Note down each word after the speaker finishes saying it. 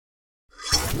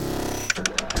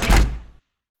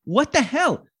What the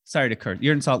hell? Sorry to curse.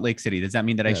 You're in Salt Lake City. Does that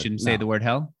mean that I Yeah, shouldn't say the word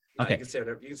hell? No, Okay. You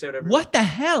can say whatever. What the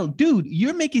hell, dude?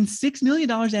 You're making $6 million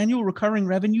annual recurring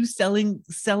revenue selling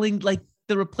like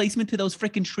the replacement to those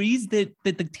freaking trees that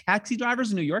the taxi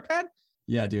drivers in New York had?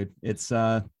 Yeah, dude. It's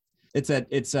a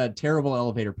terrible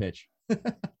elevator pitch.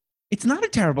 It's not a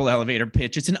terrible elevator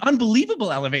pitch. It's an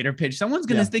unbelievable elevator pitch. Someone's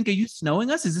going to think, are you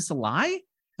snowing us? Is this a lie?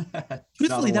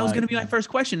 Truthfully, that was going to be my first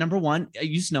question. Number one, are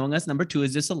you snowing us? Number two,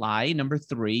 is this a lie? Number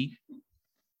three,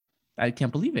 I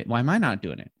can't believe it. Why am I not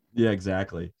doing it? Yeah,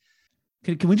 exactly.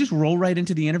 Can we just roll right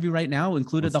into the interview right now,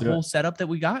 included the whole setup that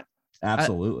we got?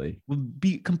 Absolutely. We'll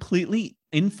be completely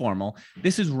informal.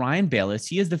 This is Ryan Bayless.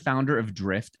 He is the founder of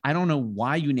Drift. I don't know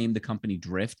why you named the company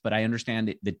Drift, but I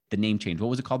understand the name change.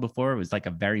 What was it called before? It was like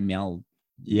a very male.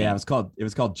 Yeah, name. It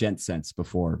was called Gent Sense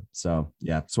before. So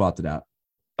yeah, swapped it out.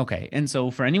 Okay. And so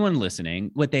for anyone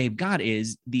listening, what they've got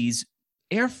is these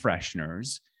air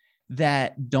fresheners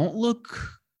that don't look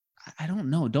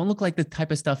like the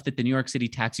type of stuff that the New York City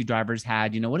taxi drivers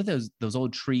had. You know, what are those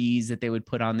old trees that they would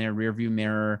put on their rear view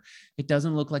mirror? It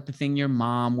doesn't look like the thing your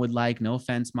mom would like. No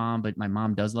offense, Mom, but my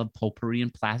mom does love potpourri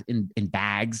in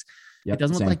bags. Yep, it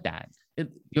doesn't look like that.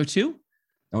 You're too?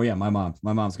 Oh yeah, my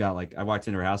mom's got I walked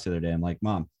into her house the other day. I'm like,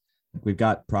 Mom, we've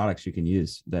got products you can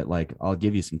use that I'll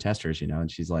give you some testers,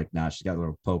 and she's like, nah, she's got a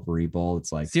little potpourri bowl.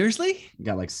 It's like, seriously?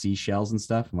 Got seashells and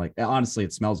stuff. I'm like, honestly,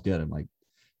 it smells good. I'm like,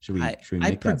 should we I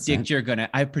predict you're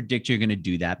gonna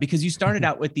do that because you started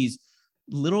out with these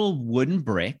little wooden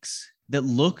bricks that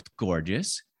looked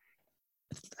gorgeous.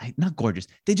 Not gorgeous.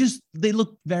 They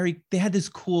had this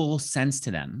cool sense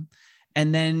to them.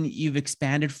 And then you've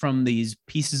expanded from these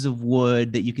pieces of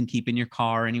wood that you can keep in your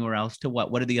car or anywhere else to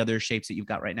what are the other shapes that you've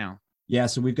got right now? Yeah,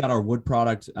 so we've got our wood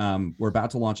product. We're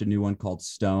about to launch a new one called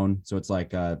Stone. So it's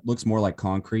looks more like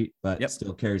concrete, but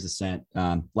still carries a scent.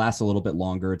 Lasts a little bit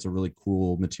longer. It's a really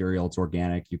cool material. It's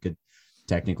organic. You could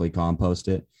technically compost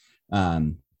it.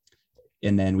 And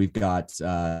then we've got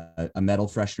a metal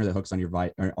freshener that hooks on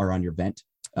your vent.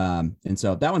 And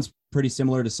so that one's pretty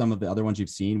similar to some of the other ones you've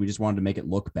seen. We just wanted to make it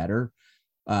look better.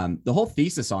 The whole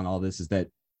thesis on all this is that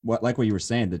what you were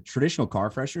saying, the traditional car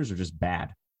fresheners are just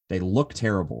bad. They look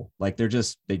terrible.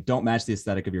 They don't match the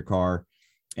aesthetic of your car,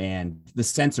 and the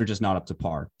scents are just not up to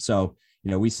par. So,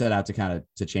 we set out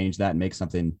to change that and make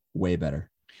something way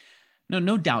better.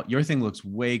 No doubt. Your thing looks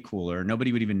way cooler.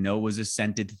 Nobody would even know it was a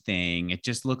scented thing. It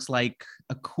just looks like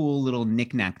a cool little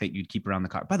knickknack that you'd keep around the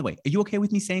car. By the way, are you okay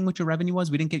with me saying what your revenue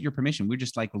was? We didn't get your permission. We're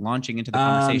just launching into the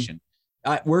conversation.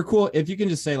 We're cool. If you can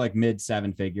just say mid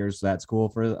 7 figures, that's cool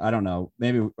for, I don't know.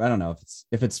 Maybe, I don't know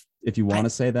if you want to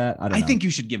say that. I don't know. I think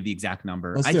you should give the exact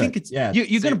number. Let's I do think it. it's,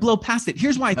 you're going to blow past it.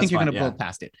 Here's why I think you're going to blow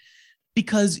past it,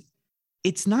 because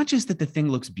it's not just that the thing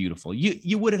looks beautiful.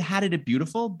 You would have had it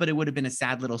beautiful, but it would have been a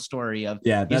sad little story of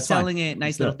you're selling it,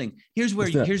 nice little thing. Here's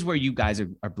where you guys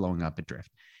are blowing up at Drift.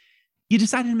 You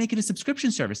decided to make it a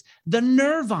subscription service. The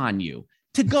nerve on you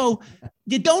to go,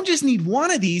 you don't just need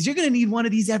one of these. You're going to need one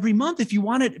of these every month. If you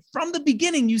want it from the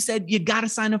beginning, you said you got to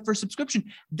sign up for a subscription.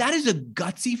 That is a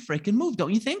gutsy freaking move.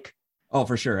 Don't you think? Oh,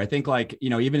 for sure. I think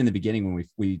even in the beginning, when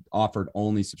we offered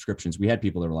only subscriptions, we had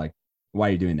people that were like, why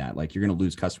are you doing that? You're going to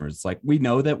lose customers. It's we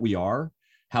know that we are.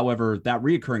 However, that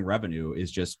reoccurring revenue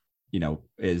is just,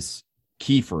 is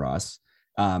key for us.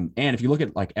 And if you look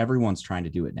at everyone's trying to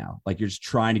do it now, you're just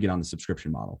trying to get on the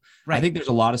subscription model. Right. I think there's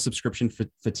a lot of subscription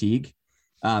fatigue.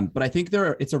 But I think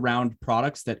it's around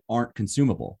products that aren't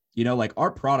consumable.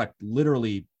 Our product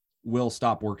literally will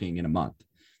stop working in a month.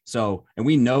 So, and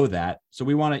we know that. So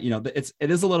we want to,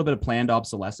 it is a little bit of planned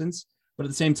obsolescence, but at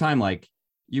the same time,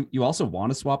 you also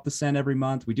want to swap the scent every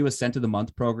month. We do a scent of the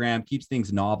month program, keeps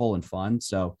things novel and fun.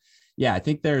 So yeah, I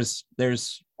think there's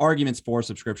arguments for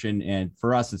subscription, and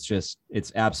for us,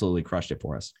 it's absolutely crushed it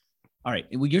for us. All right.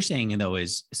 What you're saying, though,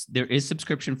 is there is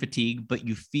subscription fatigue, but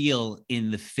you feel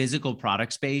in the physical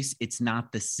product space, it's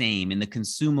not the same. In the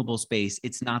consumable space,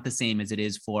 it's not the same as it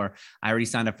is for, I already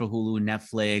signed up for Hulu,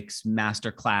 Netflix,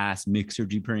 Masterclass,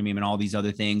 Mixergy Premium, and all these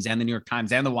other things, and the New York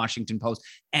Times and the Washington Post.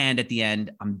 And at the end,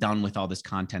 I'm done with all this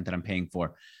content that I'm paying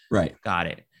for. Right. Got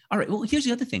it. All right. Well, here's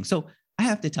the other thing. So I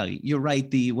have to tell you, you're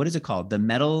right. What is it called? The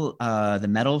metal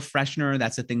freshener.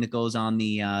 That's the thing that goes on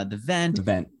the vent. The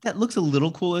vent. That looks a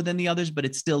little cooler than the others, but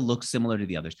it still looks similar to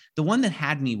the others. The one that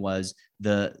had me was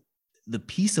the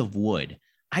piece of wood.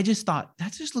 I just thought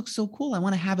that just looks so cool. I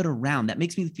want to have it around. That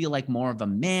makes me feel like more of a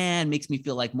man, makes me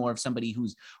feel like more of somebody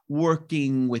who's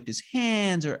working with his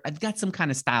hands, or I've got some kind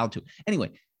of style to it.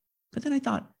 Anyway, but then I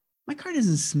thought, my car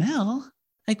doesn't smell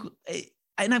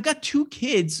and I've got 2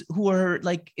 kids who are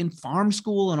in farm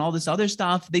school and all this other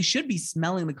stuff. They should be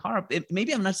smelling the car.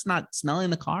 Maybe I'm just not smelling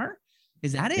the car.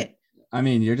 Is that it? I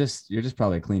mean, you're just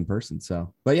probably a clean person.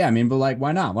 So, but yeah, I mean, but like,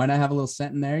 why not? Why not have a little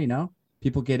scent in there? You know,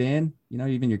 people get in, you know,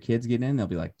 even your kids get in, they'll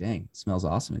be like, dang, it smells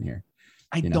awesome in here.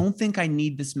 I don't think I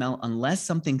need the smell unless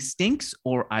something stinks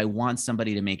or I want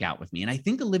somebody to make out with me. And I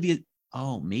think Olivia,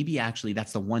 maybe actually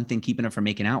that's the one thing keeping her from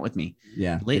making out with me.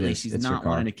 Yeah. Lately, she's not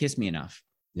wanting to kiss me enough.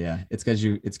 Yeah. It's because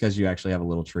you actually have a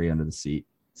little tree under the seat.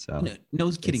 So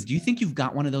no kidding. Do you think you've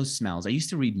got one of those smells? I used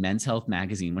to read Men's Health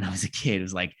magazine when I was a kid.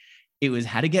 It was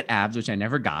how to get abs, which I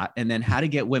never got, and then how to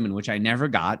get women, which I never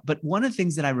got. But one of the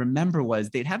things that I remember was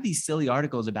they'd have these silly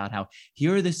articles about how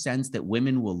here are the scents that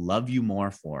women will love you more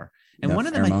for. And one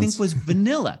of them, I think, was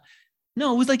vanilla.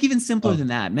 No, it was like even simpler than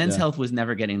that. Men's Health was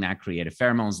never getting that creative.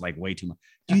 Pheromones, like way too much.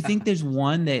 Do you think there's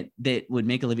one that would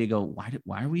make Olivia go,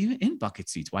 why are we even in bucket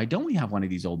seats? Why don't we have one of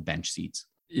these old bench seats?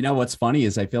 You know, what's funny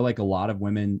is I feel like a lot of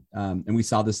women, and we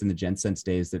saw this in the GenSense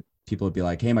days, that people would be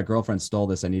like, hey, my girlfriend stole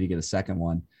this. I need to get a second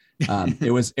one.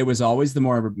 It was always the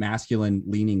more masculine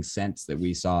leaning scents that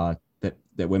we saw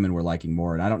that women were liking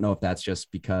more. And I don't know if that's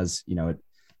just because, you know,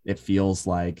 it feels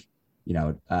like, you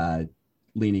know,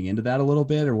 leaning into that a little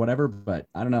bit or whatever, but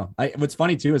I don't know. What's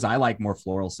funny too, is I like more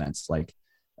floral scents. Like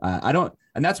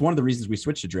and that's one of the reasons we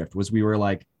switched to Drift was we were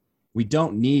like, we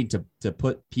don't need to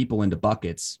put people into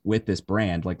buckets with this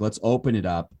brand. Like, let's open it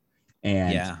up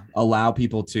and allow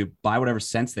people to buy whatever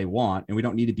scents they want. And we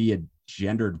don't need to be a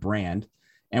gendered brand.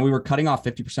 And we were cutting off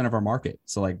 50% of our market.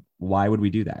 So like, why would we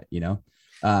do that? You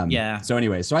know? So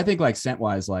anyway, so I think like scent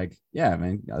wise, like, yeah, I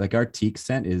mean, like our teak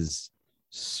scent is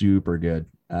super good.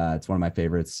 It's one of my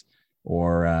favorites.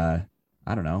 Or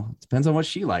I don't know. It depends on what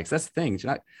she likes. That's the thing.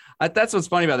 That's what's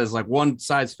funny about this, like one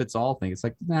size fits all thing. It's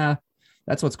like, nah,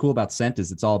 that's what's cool about scent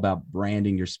is it's all about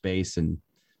branding your space and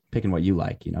picking what you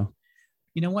like, you know?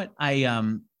 You know what?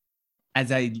 As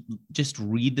I just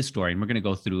read the story, and we're going to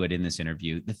go through it in this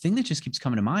interview, the thing that just keeps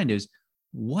coming to mind is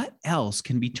what else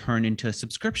can be turned into a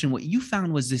subscription? What you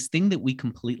found was this thing that we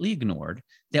completely ignored,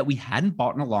 that we hadn't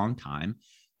bought in a long time.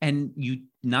 And you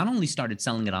not only started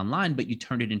selling it online, but you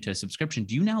turned it into a subscription.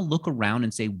 Do you now look around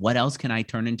and say, what else can I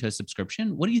turn into a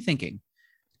subscription? What are you thinking?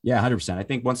 Yeah, 100%. I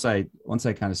think once I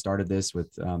kind of started this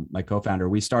with my co-founder,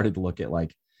 we started to look at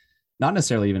like, not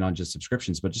necessarily even on just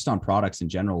subscriptions, but just on products in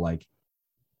general. Like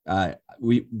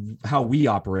how we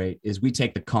operate is we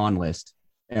take the con list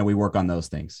and we work on those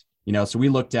things, you know? So we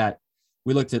looked at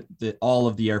all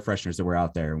of the air fresheners that were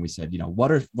out there. And we said, you know,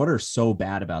 what are so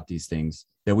bad about these things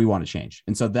that we want to change?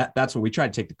 And so that's what we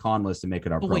tried to take the con list and make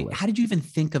it our pro list. How did you even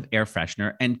think of air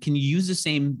freshener? And can you use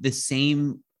the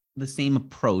same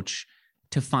approach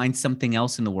to find something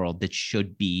else in the world that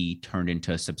should be turned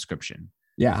into a subscription?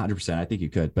 Yeah, 100%. I think you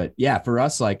could. But yeah, for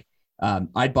us, like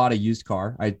I bought a used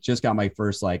car. I just got my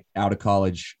first like out of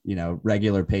college, you know,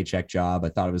 regular paycheck job. I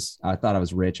thought I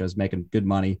was rich. I was making good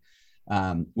money.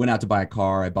 Went out to buy a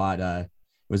car. I bought it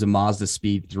was a Mazda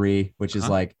Speed 3, which is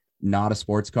like not a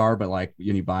sports car, but like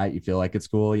when you buy it, you feel like it's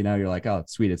cool. You know, you're like, oh,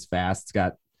 it's sweet. It's fast.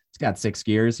 It's got 6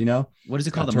 gears, you know. What is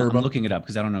it called? I'm looking it up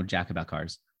because I don't know jack about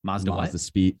cars. Mazda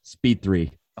Speed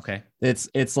 3. Okay.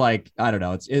 It's like, I don't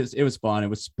know. It was fun. It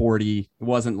was sporty. It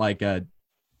wasn't like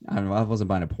I don't know. I wasn't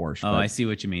buying a Porsche. Oh, I see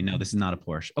what you mean. No, this is not a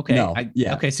Porsche. Okay. No,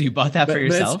 Okay. So you bought that for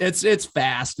yourself? It's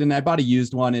fast. And I bought a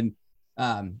used one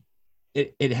and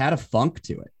it had a funk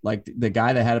to it. Like the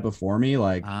guy that had it before me,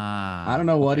 like, I don't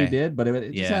know what he did, but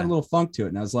it just had a little funk to it.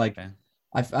 And I was like,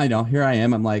 I know, here I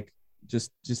am. I'm like,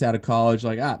 just out of college.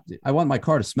 Like, I want my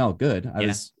car to smell good.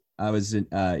 I was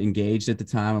engaged at the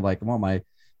time. I'm like, I want my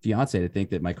fiance to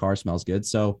think that my car smells good.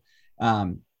 So,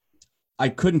 I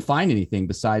couldn't find anything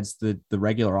besides the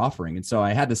regular offering. And so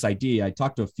I had this idea. I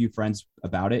talked to a few friends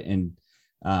about it and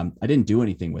I didn't do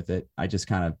anything with it. I just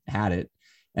kind of had it.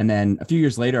 And then a few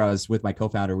years later, I was with my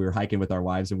co-founder. We were hiking with our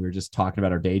wives and we were just talking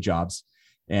about our day jobs.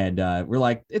 And we're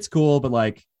like, it's cool, but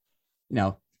like, you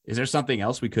know, is there something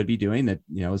else we could be doing that,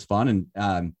 you know, is fun?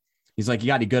 And he's like, you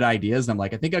got any good ideas? And I'm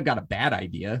like, I think I've got a bad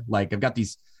idea. Like I've got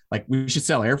these, like we should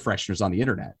sell air fresheners on the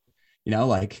internet. You know,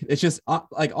 like it's just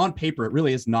like on paper, it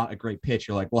really is not a great pitch.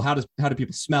 You're like, well, how do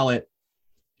people smell it?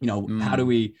 You know, how do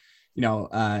we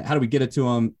get it to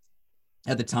them?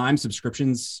 At the time,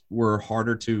 subscriptions were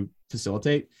harder to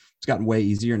facilitate. It's gotten way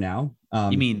easier now.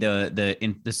 You mean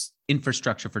this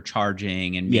infrastructure for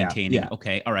charging and maintaining? Yeah.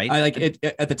 Okay. All right. I like it.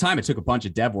 At the time, it took a bunch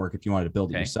of dev work if you wanted to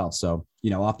build it yourself. So,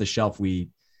 you know, off the shelf,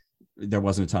 there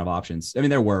wasn't a ton of options. I mean,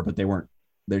 there were, but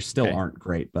they still aren't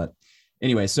great. But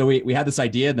anyway, so we had this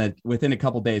idea that within a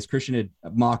couple of days, Christian had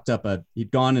mocked up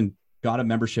he'd gone and got a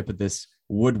membership at this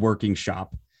woodworking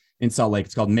shop in Salt Lake.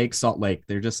 It's called Make Salt Lake.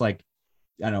 They're just like,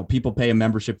 I don't know, people pay a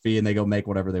membership fee and they go make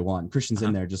whatever they want. Christian's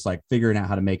in there just like figuring out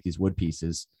how to make these wood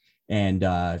pieces. And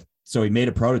so we made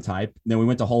a prototype. Then we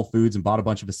went to Whole Foods and bought a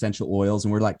bunch of essential oils,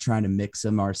 and we're like trying to mix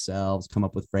them ourselves, come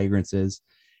up with fragrances.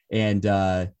 And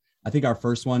I think our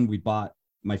first one we bought,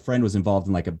 my friend was involved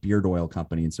in like a beard oil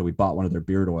company. And so we bought one of their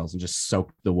beard oils and just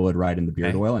soaked the wood right in the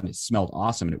beard oil, and it smelled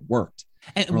awesome and it worked.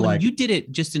 And when you did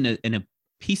it just in a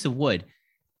piece of wood,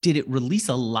 did it release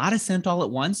a lot of scent all at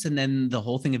once and then the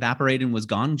whole thing evaporated and was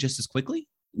gone just as quickly?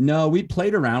 No, we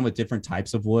played around with different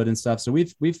types of wood and stuff. So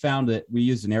we've found that we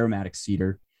used an aromatic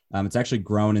cedar. It's actually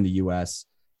grown in the US,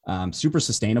 super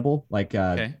sustainable. Like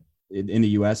in the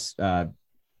US,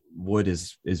 wood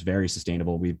is very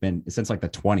sustainable. We've been since like the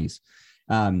 20s.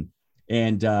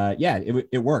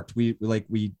 It worked.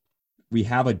 We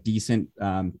have a decent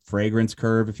fragrance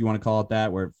curve, if you want to call it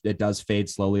that, where it does fade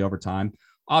slowly over time.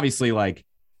 Obviously, like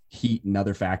heat and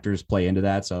other factors play into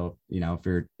that. So, if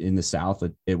you're in the South,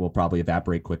 it will probably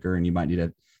evaporate quicker and you might need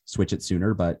to switch it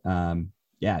sooner. But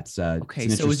it's an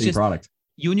interesting product.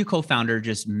 You and your co-founder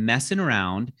just messing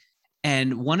around.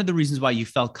 And one of the reasons why you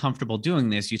felt comfortable doing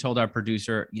this, you told our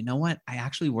producer, you know what? I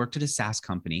actually worked at a SaaS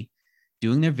company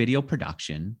doing their video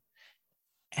production.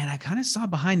 And I kind of saw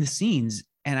behind the scenes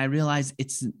and I realized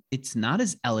it's not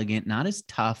as elegant, not as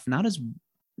tough, not as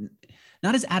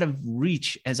out of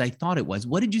reach as I thought it was.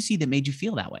 What did you see that made you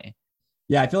feel that way?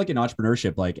 Yeah, I feel like in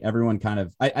entrepreneurship, like everyone kind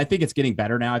of, I think it's getting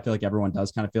better now. I feel like everyone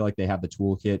does kind of feel like they have the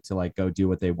toolkit to like go do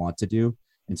what they want to do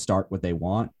and start what they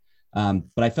want.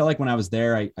 But I felt like when I was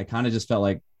there, I kind of just felt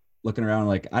like looking around,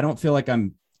 like, I don't feel like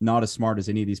I'm not as smart as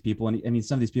any of these people. And I mean,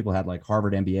 some of these people had like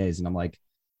Harvard MBAs and I'm like,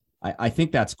 I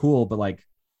think that's cool, but like,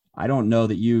 I don't know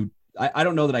that I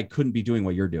don't know that I couldn't be doing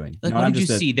what you're doing. Like, what did you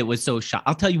see that was so shocked?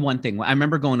 I'll tell you one thing. I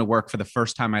remember going to work for the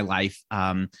first time in my life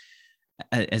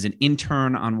as an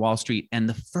intern on Wall Street. And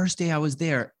the first day I was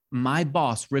there, my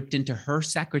boss ripped into her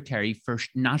secretary for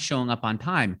not showing up on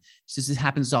time. She says, this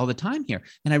happens all the time here.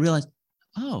 And I realized,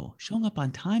 oh, showing up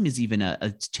on time is even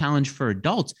a challenge for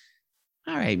adults.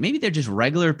 All right, maybe they're just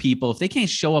regular people. If they can't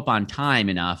show up on time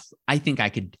enough, I think I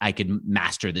could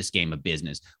master this game of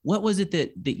business. What was it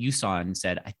that you saw and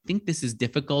said, I think this is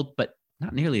difficult, but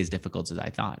not nearly as difficult as I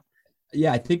thought?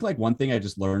 Yeah, I think like one thing I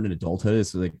just learned in adulthood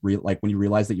is like when you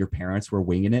realize that your parents were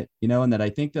winging it, and that I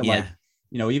think that like,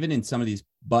 even in some of these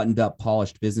buttoned up,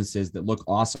 polished businesses that look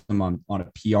awesome on a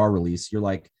PR release, you're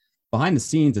like, behind the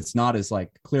scenes, it's not as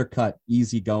like clear cut,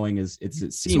 easy going as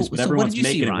it seems, but everyone's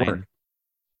making it work.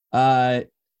 I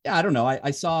don't know.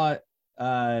 I saw,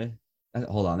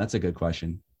 hold on. That's a good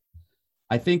question.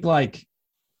 I think like,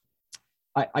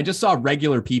 I just saw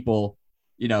regular people,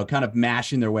 kind of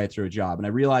mashing their way through a job. And I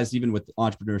realized even with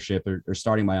entrepreneurship or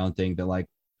starting my own thing that like,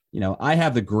 I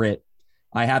have the grit.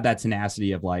 I have that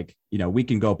tenacity of like, we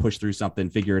can go push through something,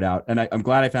 figure it out. And I'm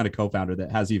glad I found a co-founder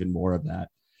that has even more of that.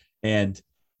 And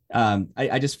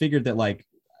I just figured that like,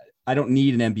 I don't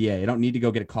need an MBA. I don't need to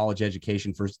go get a college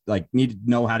education for like need to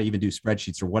know how to even do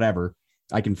spreadsheets or whatever.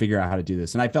 I can figure out how to do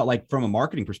this. And I felt like from a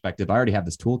marketing perspective, I already have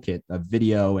this toolkit of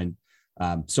video and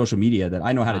social media that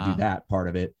I know how to do that part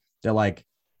of it. That like,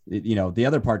 the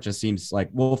other part just seems like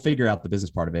we'll figure out the business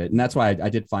part of it. And that's why I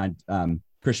did find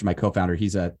Christian, my co-founder.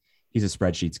 He's a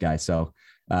spreadsheets guy. So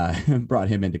brought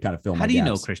him in to kind of fill my gaps. How do you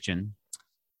know Christian?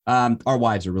 Our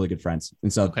wives are really good friends.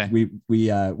 And so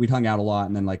we'd hung out a lot.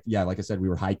 And then like I said, we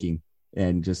were hiking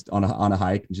and just on a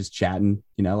hike and just chatting,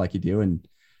 like you do. And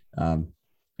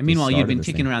meanwhile, you've been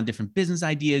kicking around different business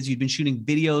ideas. You've been shooting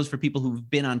videos for people who've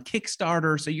been on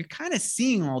Kickstarter. So you're kind of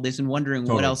seeing all this and wondering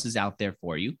what else is out there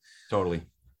for you. Totally.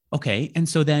 Okay. And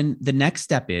so then the next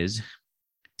step is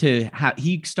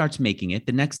he starts making it.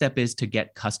 The next step is to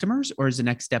get customers, or is the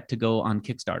next step to go on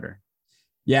Kickstarter?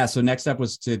 Yeah. So next step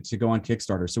was to go on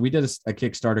Kickstarter. So we did a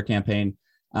Kickstarter campaign.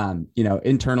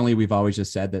 Internally, we've always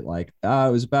just said that like,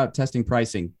 it was about testing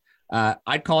pricing.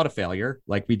 I'd call it a failure.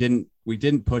 Like we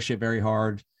didn't push it very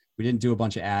hard. We didn't do a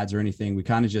bunch of ads or anything. We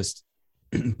kind of just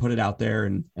put it out there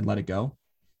and let it go.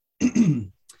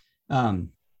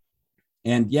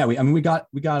 And yeah, we got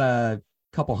a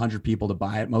couple hundred people to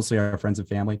buy it, mostly our friends and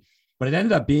family, but it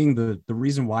ended up being the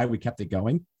reason why we kept it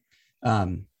going.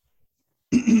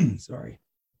 Sorry.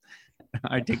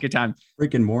 All right, take your time.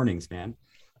 Freaking mornings, man.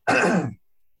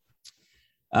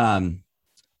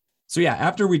 So yeah,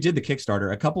 after we did the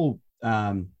Kickstarter, a couple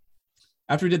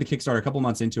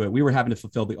months into it, we were having to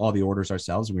fulfill all the orders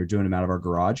ourselves, and we were doing them out of our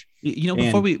garage.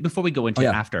 Before we go into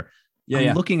after,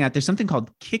 I'm looking at, there's something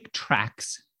called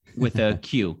Kicktracks with a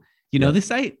Q. You know the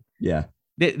site? Yeah.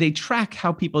 They track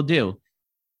how people do.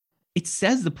 It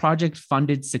says the project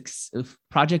funded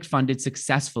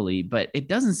successfully, but it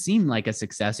doesn't seem like a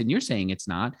success. And you're saying it's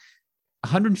not.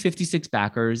 156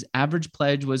 backers. Average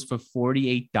pledge was for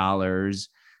 $48.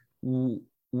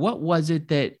 what was it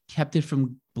that kept it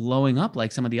from blowing up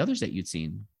like some of the others that you'd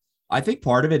seen? I think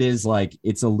part of it is like,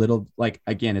 it's a little like,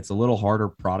 again, it's a little harder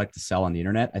product to sell on the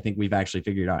internet. I think we've actually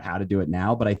figured out how to do it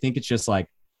now, but I think it's just like,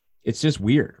 it's just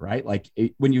weird, right? Like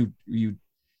when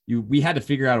we had to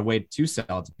figure out a way to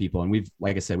sell it to people. And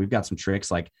like I said, we've got some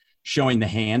tricks, like showing the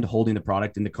hand holding the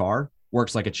product in the car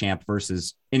works like a champ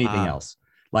versus anything else.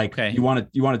 Like you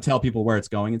want to tell people where it's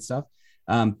going and stuff.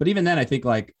 But even then I think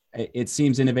like it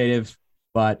seems innovative,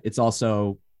 but it's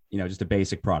also, just a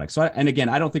basic product. So, and again,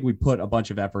 I don't think we put a bunch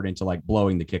of effort into like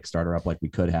blowing the Kickstarter up like we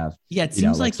could have. Yeah. It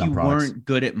seems like you weren't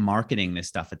good at marketing this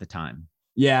stuff at the time.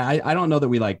 Yeah. I don't know that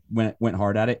we like went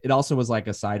hard at it. It also was like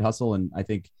a side hustle. And I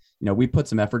think, we put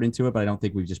some effort into it, but I don't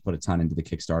think we've just put a ton into the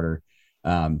Kickstarter.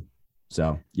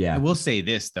 So yeah. I will say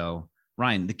this though,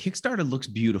 Ryan, the Kickstarter looks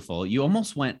beautiful. You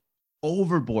almost went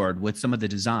overboard with some of the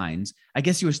designs. I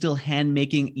guess you were still hand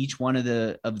making each one of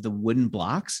the wooden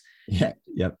blocks. Yeah.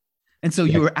 Yep. And so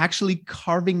you were actually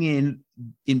carving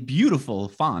in beautiful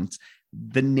fonts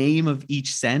the name of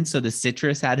each scent. So the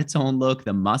citrus had its own look.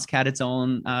 The musk had its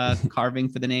own carving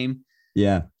for the name.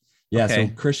 Yeah. Yeah. Okay.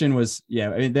 So Christian was, I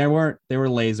mean, they were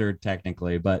lasered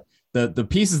technically, but the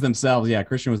pieces themselves,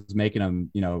 Christian was making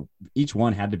them, each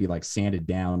one had to be like sanded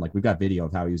down. Like we've got video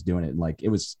of how he was doing it. And like, it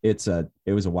was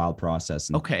a wild process.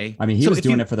 And, I mean, he was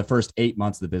doing it for the first 8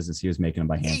 months of the business. He was making them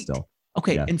by hand still.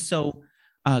 Okay. Yeah. And so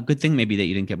good thing maybe that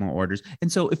you didn't get more orders.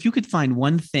 And so if you could find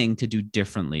one thing to do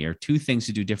differently or two things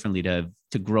to do differently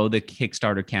to grow the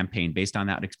Kickstarter campaign based on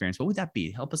that experience, what would that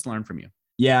be? Help us learn from you.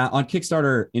 Yeah. On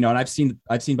Kickstarter, and I've seen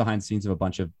behind the scenes of a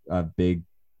bunch of big,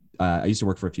 I used to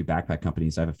work for a few backpack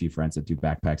companies. I have a few friends that do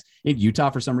backpacks in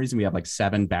Utah. For some reason, we have like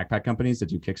 7 backpack companies that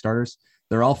do Kickstarters.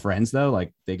 They're all friends though.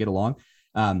 Like they get along.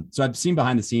 So I've seen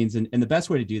behind the scenes, and the best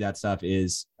way to do that stuff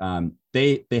is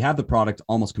they have the product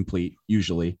almost complete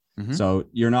usually. Mm-hmm. So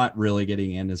you're not really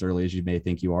getting in as early as you may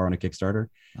think you are on a Kickstarter.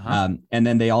 Uh-huh. And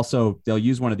then they'll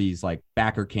use one of these like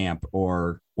Backer Camp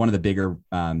or one of the bigger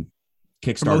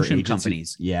Kickstarter agencies.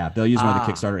 Companies. Yeah, they'll use one of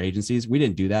the Kickstarter agencies. We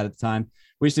didn't do that at the time.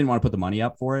 We just didn't want to put the money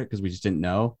up for it because we just didn't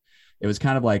know. It was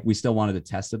kind of like we still wanted to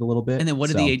test it a little bit. And then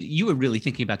what did you were really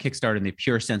thinking about Kickstarter in the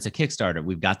pure sense of Kickstarter.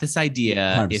 We've got this idea.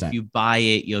 100%. If you buy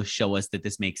it, you'll show us that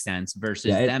this makes sense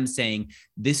versus them saying,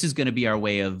 this is going to be our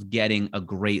way of getting a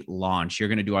great launch. You're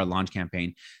going to do our launch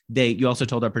campaign. You also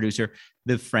told our producer,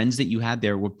 the friends that you had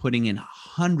there were putting in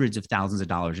hundreds of thousands of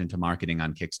dollars into marketing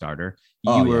on Kickstarter.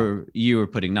 You were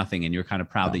putting nothing and you're kind of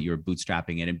proud that you were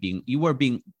bootstrapping it and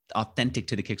being authentic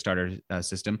to the Kickstarter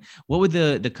system. What were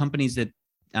the companies that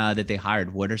they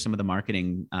hired? What are some of the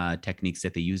marketing techniques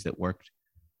that they use that worked?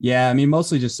 Yeah, I mean,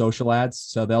 mostly just social ads.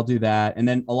 So they'll do that. And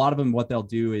then a lot of them, what they'll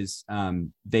do is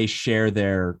they share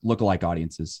their lookalike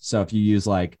audiences. So if you use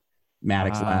like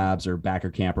Maddox Labs or Backer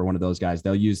Camp or one of those guys,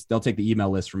 they'll take the email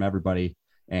list from everybody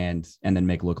and then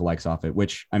make lookalikes off it,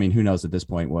 which, I mean, who knows at this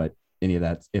point what any of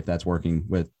that, if that's working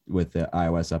with the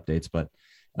iOS updates. But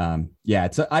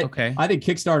I think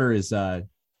Kickstarter is,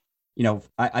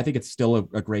 I think it's still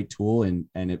a great tool and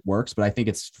it works, but I think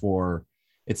it's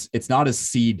not as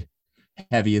seed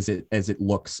heavy as it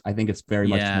looks. I think it's very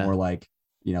much more like,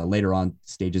 later on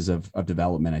stages of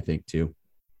development, I think too.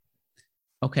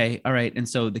 Okay. All right. And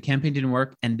so the campaign didn't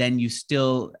work. And then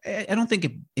I don't think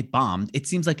it bombed. It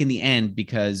seems like in the end,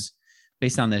 because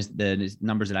based on the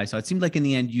numbers that I saw, it seemed like in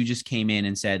the end, you just came in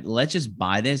and said, let's just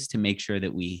buy this to make sure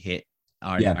that we hit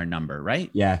our number,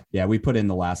 right? Yeah. We put in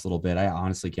the last little bit. I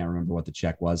honestly can't remember what the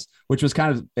check was, which was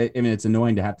kind of, I mean, it's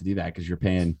annoying to have to do that because you're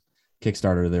paying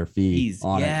Kickstarter their fees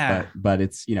on it, but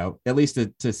it's, at least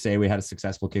to say we had a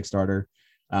successful Kickstarter.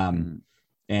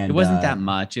 And it wasn't that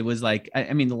much. It was like,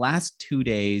 I mean, the last 2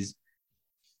 days,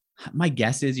 my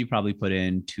guess is you probably put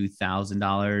in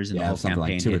 $2,000 and the whole campaign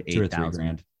like hit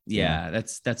 8,000. Yeah.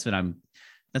 That's what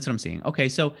I'm seeing. Okay.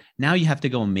 So now you have to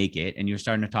go and make it, and you're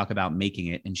starting to talk about making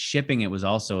it, and shipping it was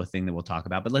also a thing that we'll talk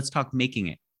about, but let's talk making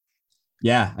it.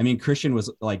 Yeah. I mean, Christian was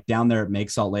like down there at Make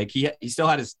Salt Lake. We still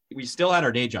had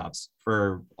our day jobs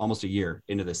for almost a year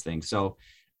into this thing. So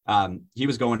he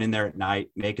was going in there at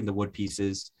night, making the wood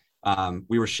pieces.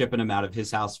 We were shipping them out of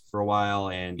his house for a while.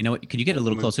 And you know what, could you get a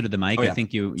little closer to the mic? I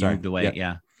think you moved away. Yep.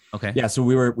 Yeah. Okay. Yeah. So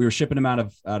we were shipping them out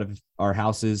of our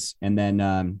houses. And then,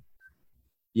 I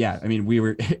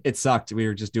mean, it sucked. We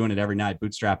were just doing it every night,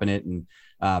 bootstrapping it. And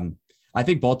I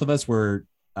think both of us were,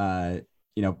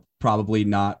 probably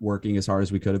not working as hard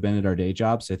as we could have been at our day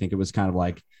jobs. I think it was kind of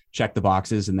like check the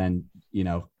boxes and then,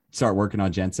 start working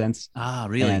on GenSense. Ah,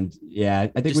 really? And I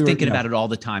think just we were thinking about it all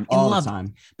the time. All the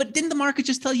time. But didn't the market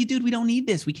just tell you, dude, we don't need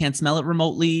this. We can't smell it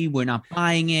remotely. We're not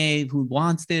buying it. Who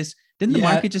wants this? Didn't the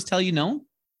market just tell you no?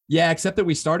 Yeah, except that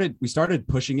we started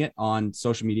pushing it on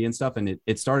social media and stuff, and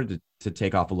it started to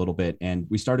take off a little bit, and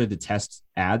we started to test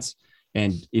ads.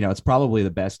 And it's probably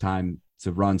the best time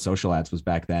to run social ads was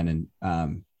back then.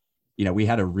 And we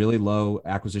had a really low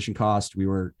acquisition cost. We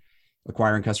were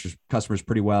acquiring customers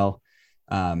pretty well,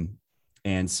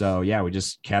 and so yeah, we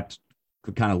just kept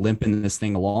kind of limping this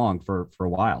thing along for a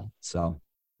while. So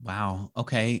wow,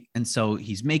 okay. And so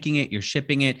he's making it, you're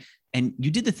shipping it. And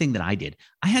you did the thing that I did.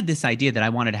 I had this idea that I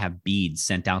wanted to have beads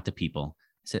sent out to people.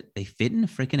 I said, they fit in a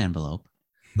freaking envelope.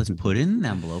 Let's put it in an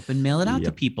envelope and mail it out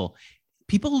to people.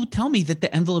 People will tell me that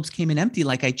the envelopes came in empty,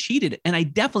 like I cheated. And I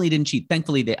definitely didn't cheat.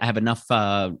 Thankfully, I have enough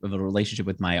of a relationship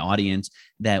with my audience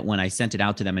that when I sent it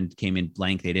out to them and it came in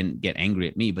blank, they didn't get angry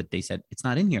at me, but they said, it's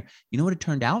not in here. You know what it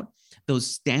turned out? Those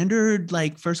standard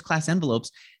like first class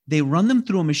envelopes, they run them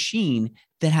through a machine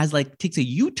that has takes a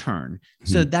U-turn.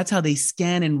 So that's how they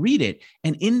scan and read it.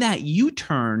 And in that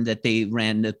U-turn that they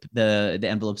ran the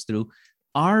envelopes through,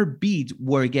 our beads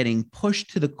were getting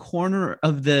pushed to the corner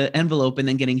of the envelope and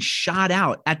then getting shot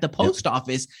out at the post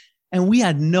office. And we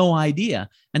had no idea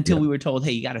until we were told,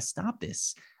 hey, you got to stop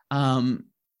this.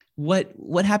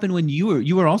 What happened when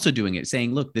you were also doing it,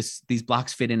 saying, look, these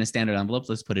blocks fit in a standard envelope.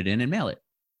 Let's put it in and mail it.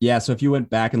 Yeah. So if you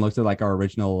went back and looked at our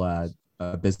original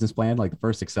business plan, the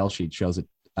first Excel sheet shows it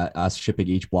us shipping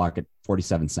each block at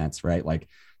 47 cents, right?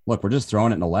 Look, we're just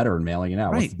throwing it in a letter and mailing it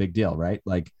out. Right. What's the big deal, right?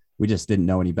 We just didn't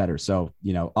know any better. So,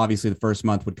 obviously the first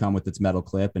month would come with its metal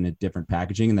clip and a different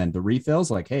packaging. And then the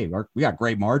refills, hey, we got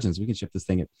great margins. We can ship this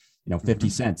thing at, 50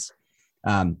 cents.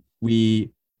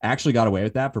 We actually got away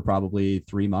with that for probably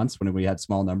 3 months when we had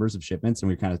small numbers of shipments and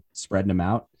we were kind of spreading them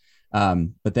out.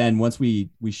 But then once we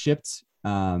shipped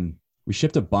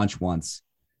a bunch once,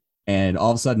 and all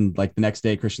of a sudden, the next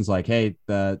day, Christian's like, hey,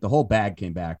 the whole bag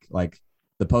came back.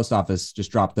 The post office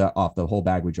just dropped off the whole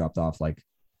bag we dropped off.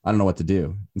 I don't know what to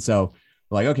do. And so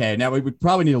we're like, okay, now we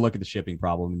probably need to look at the shipping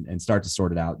problem and start to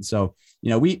sort it out. And so,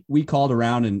 we called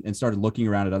around and started looking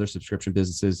around at other subscription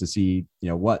businesses to see,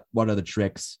 what are the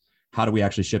tricks? How do we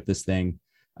actually ship this thing?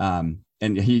 And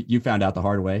you found out the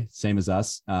hard way, same as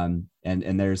us. And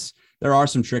there are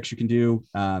some tricks you can do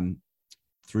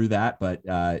through that, but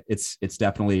it's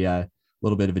definitely a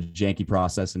little bit of a janky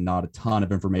process and not a ton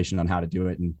of information on how to do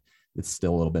it. And it's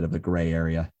still a little bit of a gray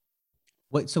area.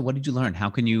 So what did you learn?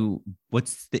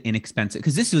 What's the inexpensive?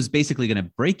 Because this was basically going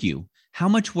to break you. How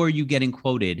much were you getting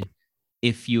quoted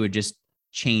if you had just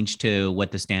changed to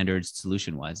what the standard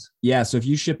solution was? Yeah. So if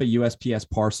you ship a USPS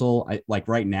parcel,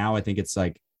 right now, I think it's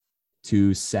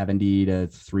 $270 to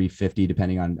 $350,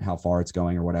 depending on how far it's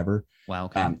going or whatever. Wow.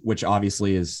 Okay. Which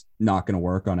obviously is not going to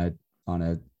work on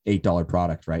a $8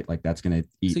 product, right? That's going to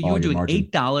eat all your margin.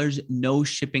 $8, no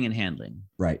shipping and handling.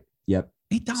 Right. Yep.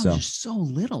 $8 is so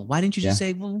little. Why didn't you just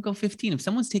say, well, we'll go 15? If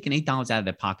someone's taking $8 out of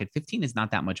their pocket, 15 is not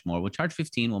that much more. We'll charge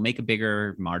 15. We'll make a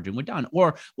bigger margin. We're done.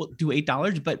 Or we'll do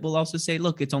 $8, but we'll also say,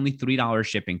 look, it's only $3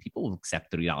 shipping. People will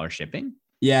accept $3 shipping.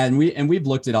 Yeah. And we've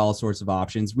looked at all sorts of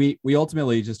options. We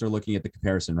ultimately just are looking at the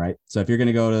comparison, right? So if you're going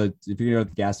to go to the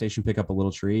gas station, pick up a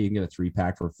little tree, you can get a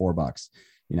 3-pack for $4,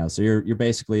 so you're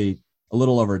basically a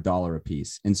little over $1 a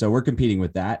piece. And so we're competing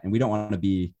with that, and we don't want to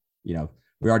be,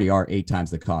 we already are 8 times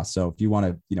the cost. So if you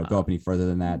want to, go up any further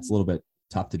than that, it's a little bit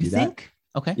tough to do that.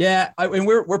 Okay. Yeah. And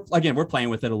we're playing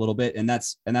with it a little bit, and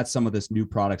that's some of this new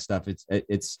product stuff.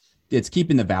 It's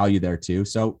keeping the value there too.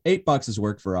 So $8 has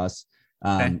worked for us.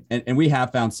 Okay. And we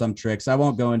have found some tricks. I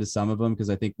won't go into some of them because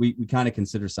I think we kind of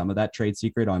consider some of that trade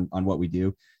secret on what we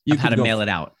do. How to mail it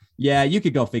out. Yeah. You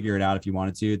could go figure it out if you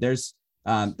wanted to. There's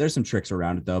some tricks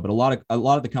around it though, but a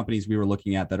lot of the companies we were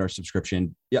looking at that are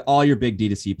subscription, all your big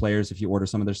D2C players, if you order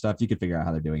some of their stuff, you could figure out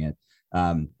how they're doing it.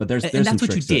 But there's and that's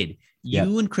what you did.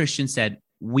 You and Christian said,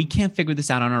 we can't figure this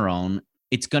out on our own.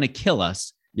 It's going to kill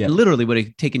us. Yeah. It literally would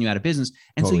have taken you out of business.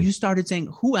 And totally. So you started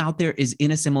saying, who out there is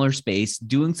in a similar space,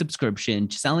 doing subscription,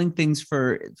 selling things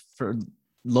for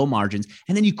low margins.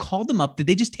 And then you called them up. Did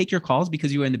they just take your calls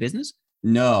because you were in the business?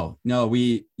 No,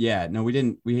 we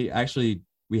didn't. We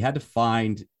had to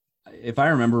find, if I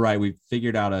remember right, we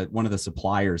figured out one of the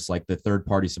suppliers, the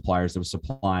third-party suppliers that was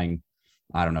supplying,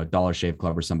 I don't know, Dollar Shave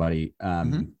Club or somebody.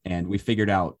 And we figured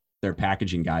out their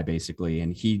packaging guy basically,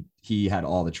 and he had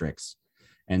all the tricks.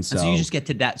 And so you just get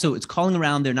to that. So it's calling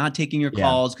around. They're not taking your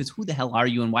calls because who the hell are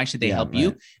you and why should they help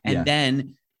you? And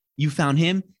then you found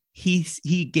him.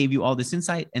 He gave you all this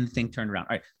insight and the thing turned around.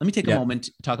 All right, let me take a moment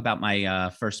to talk about my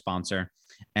first sponsor.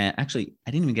 And actually,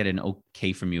 I didn't even get an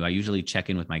okay from you. I usually check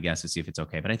in with my guests to see if it's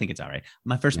okay, but I think it's all right.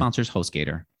 My first sponsor is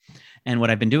HostGator. And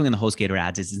what I've been doing in the HostGator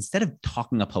ads is instead of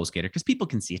talking up HostGator, because people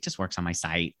can see it just works on my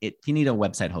site. If you need a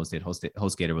website hosted,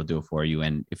 HostGator will do it for you.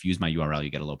 And if you use my URL, you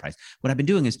get a low price. What I've been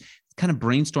doing is kind of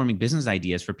brainstorming business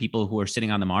ideas for people who are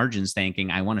sitting on the margins thinking,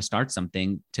 I want to start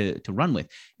something to run with.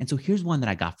 And so here's one that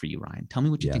I got for you, Ryan. Tell me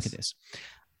what you think of this.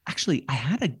 Actually, I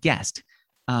had a guest,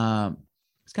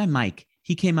 this guy, Mike,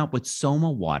 he came up with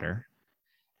Soma water,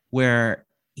 where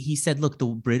he said, look, the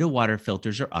Brita water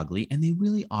filters are ugly, and they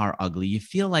really are ugly. You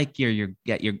feel like you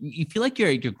feel like you're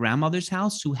at your grandmother's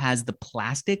house who has the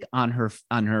plastic on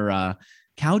her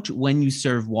couch when you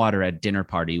serve water at dinner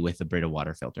party with the Brita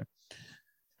water filter.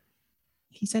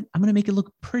 He said, I'm going to make it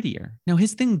look prettier. Now,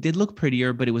 his thing did look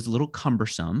prettier, but it was a little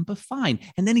cumbersome, but fine.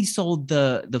 And then he sold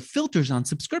the filters on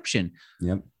subscription.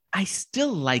 Yep. I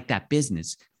still like that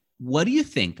business. What do you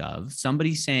think of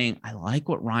somebody saying, I like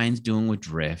what Ryan's doing with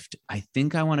Drift. I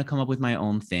think I want to come up with my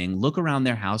own thing. Look around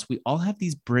their house. We all have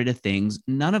these Brita things.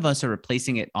 None of us are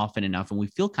replacing it often enough. And I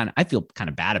feel kind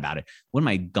of bad about it. What am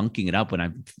I gunking it up when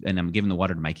I'm giving the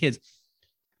water to my kids?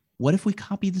 What if we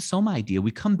copy the Soma idea?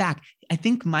 We come back. I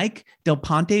think Mike Del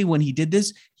Ponte, when he did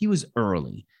this, he was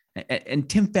early, and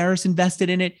Tim Ferriss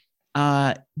invested in it.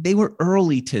 They were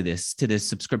early to this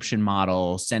subscription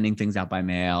model, sending things out by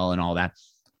mail and all that.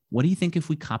 What do you think if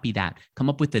we copy that, come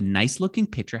up with a nice looking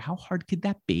picture? How hard could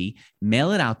that be?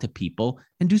 Mail it out to people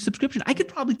and do subscription. I could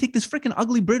probably take this freaking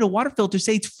ugly Brita water filter,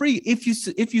 say it's free if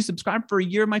you subscribe for a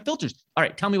year of my filters. All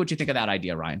right, tell me what you think of that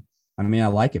idea, Ryan. I mean, I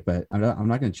like it, but I'm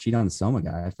not going to cheat on the Soma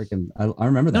guy. I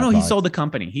remember that. No, he sold the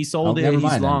company. He sold it.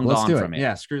 He's long gone from it.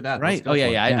 Yeah, screw that. Right? Oh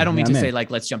yeah. I don't mean to say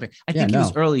like let's jump in. I think he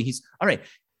was early. He's all right.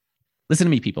 Listen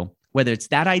to me, people. Whether it's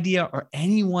that idea or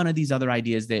any one of these other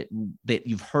ideas that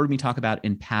you've heard me talk about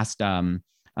in past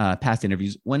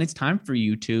interviews, when it's time for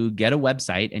you to get a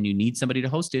website and you need somebody to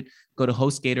host it, go to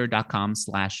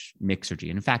hostgator.com/Mixergy.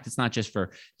 And in fact, it's not just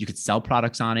you could sell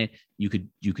products on it. You could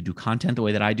do content the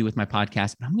way that I do with my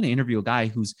podcast. And I'm going to interview a guy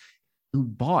who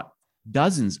bought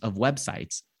dozens of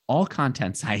websites, all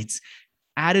content sites,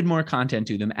 added more content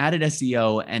to them, added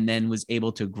SEO, and then was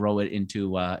able to grow it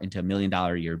into $1 million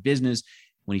a year business.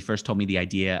 When he first told me the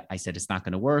idea, I said, it's not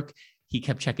going to work. He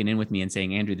kept checking in with me and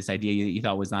saying, Andrew, this idea you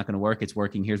thought was not going to work. It's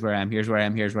working. Here's where I am. Here's where I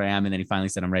am. Here's where I am. And then he finally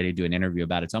said, I'm ready to do an interview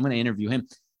about it. So I'm going to interview him.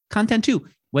 Content too,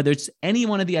 whether it's any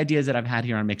one of the ideas that I've had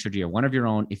here on Mixergy or one of your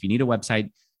own. If you need a website,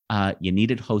 you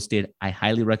need it hosted, I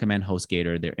highly recommend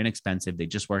HostGator. They're inexpensive. They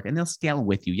just work and they'll scale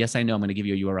with you. Yes, I know I'm going to give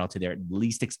you a URL to their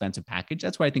least expensive package.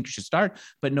 That's where I think you should start.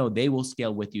 But no, they will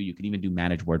scale with you. You can even do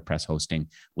managed WordPress hosting,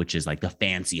 which is like the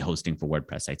fancy hosting for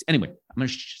WordPress sites. Anyway, I'm going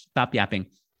to stop yapping.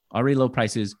 Already low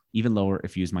prices, even lower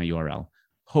if you use my URL.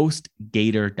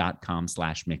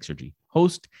 HostGator.com/Mixergy.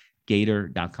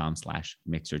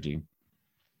 HostGator.com/Mixergy. All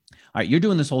right, you're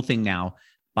doing this whole thing now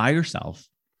by yourself.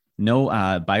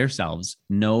 By yourselves,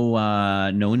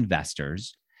 no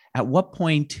investors. At what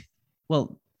point,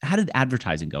 how did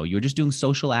advertising go? You were just doing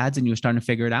social ads and you were starting to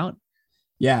figure it out?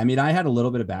 Yeah. I mean, I had a little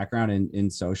bit of background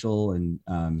in social and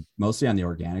mostly on the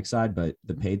organic side, but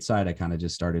the paid side, I kind of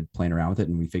just started playing around with it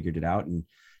and we figured it out. And,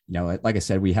 like I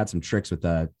said, we had some tricks with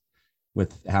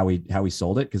how we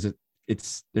sold it. Cause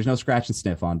there's no scratch and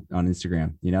sniff on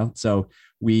Instagram, So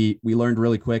we learned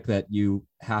really quick that you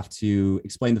have to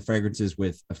explain the fragrances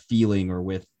with a feeling or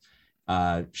with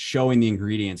showing the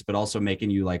ingredients, but also making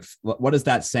you like, what does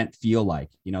that scent feel like?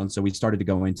 And so we started to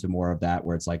go into more of that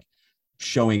where it's like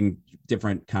showing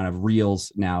different kind of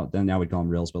reels now we call them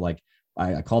reels, but like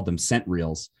I called them scent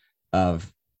reels of,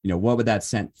 what would that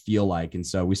scent feel like? And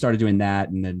so we started doing that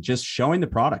and then just showing the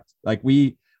product. Like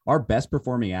our best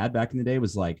performing ad back in the day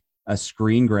was like a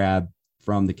screen grab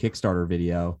from the Kickstarter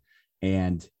video.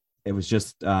 And it was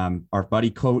just our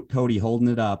buddy Cody holding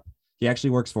it up. He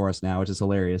actually works for us now, which is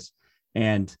hilarious.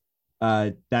 And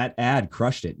that ad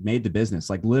crushed it, made the business.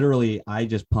 Like literally, I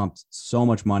just pumped so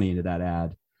much money into that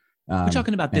ad. We're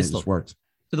talking about this. It just worked.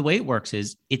 So the way it works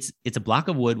is it's a block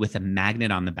of wood with a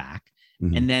magnet on the back.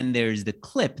 Mm-hmm. And then there's the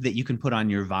clip that you can put on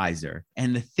your visor.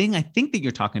 And the thing I think that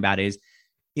you're talking about is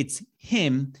it's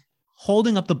him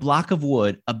holding up the block of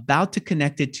wood, about to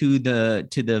connect it to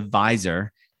the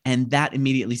visor. And that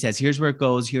immediately says, here's where it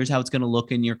goes. Here's how it's going to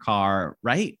look in your car.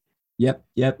 Right. Yep.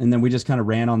 And then we just kind of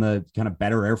ran on the kind of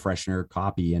better air freshener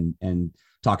copy and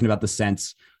talking about the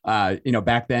scents.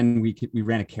 Back then we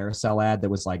ran a carousel ad that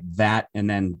was like that. And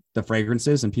then the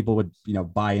fragrances and people would,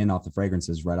 buy in off the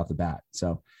fragrances right off the bat.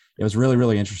 So it was really,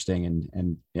 really interesting.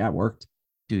 And yeah, it worked.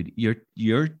 Dude,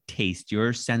 your taste,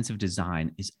 your sense of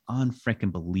design is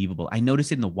unfreaking believable. I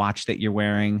noticed it in the watch that you're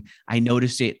wearing. I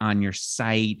noticed it on your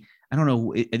site. I don't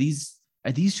know,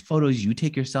 are these photos you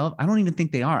take yourself? I don't even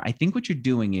think they are. I think what you're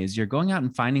doing is you're going out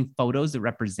and finding photos that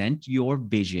represent your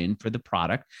vision for the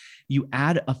product. You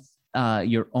add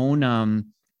your own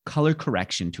color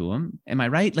correction to them. Am I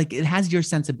right? Like, it has your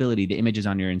sensibility, the images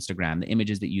on your Instagram, the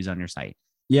images that you use on your site.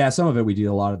 Yeah, some of it we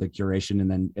do a lot of the curation,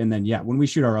 and then yeah, when we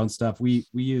shoot our own stuff, we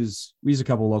use a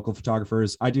couple of local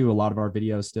photographers. I do a lot of our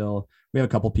videos still. We have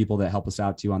a couple of people that help us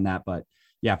out too on that, but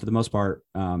yeah, for the most part,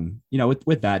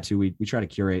 with that too, we try to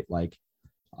curate, like,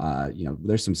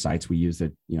 there's some sites we use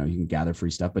that, you can gather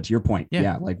free stuff. But to your point,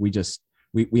 yeah, like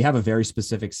we have a very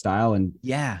specific style, and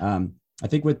I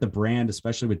think with the brand,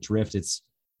 especially with Drift, it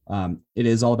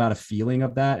is all about a feeling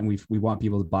of that, and we want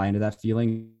people to buy into that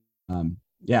feeling.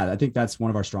 I think that's one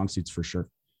of our strong suits for sure.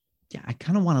 Yeah, I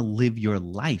kind of want to live your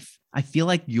life. I feel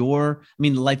like the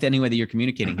life anyway that you're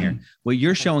communicating here. What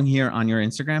you're showing here on your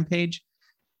Instagram page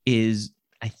is,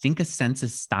 I think, a sense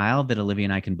of style that Olivia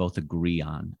and I can both agree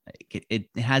on. It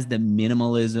has the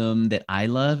minimalism that I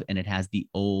love, and it has the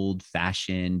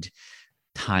old-fashioned,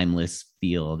 timeless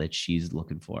feel that she's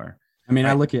looking for. I mean,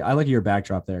 right? I look at your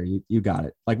backdrop there. You got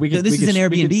it. Like, this is an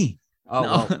Airbnb. Oh,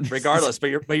 no, well, regardless, but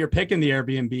you're picking the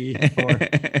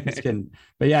Airbnb. Just kidding.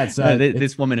 But yeah, it's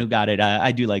this woman who got it.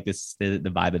 I do like this, the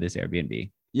vibe of this Airbnb.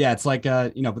 Yeah, it's like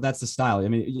but that's the style. I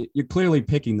mean, you're clearly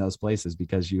picking those places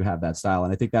because you have that style,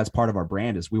 and I think that's part of our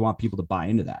brand is we want people to buy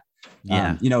into that.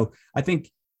 Yeah, I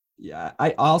think. Yeah,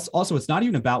 I also it's not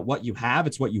even about what you have;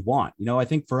 it's what you want. I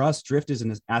think for us, Drift is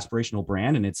an aspirational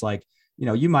brand, and it's like,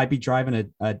 you might be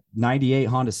driving a '98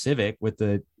 Honda Civic with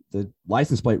the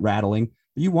license plate rattling.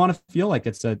 You want to feel like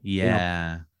it's a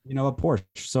a Porsche.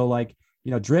 So, like,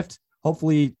 Drift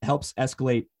hopefully helps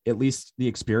escalate at least the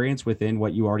experience within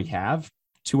what you already have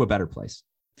to a better place.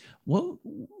 What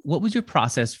was your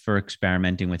process for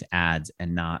experimenting with ads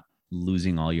and not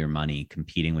losing all your money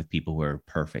competing with people who are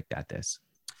perfect at this?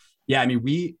 Yeah, I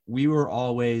mean, we were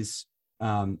always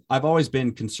I've always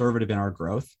been conservative in our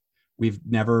growth. We've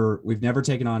never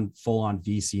taken on full on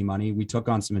VC money. We took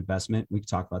on some investment. We could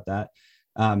talk about that.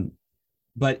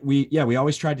 But we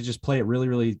always tried to just play it really,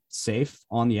 really safe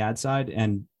on the ad side.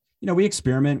 And, we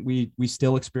experiment, we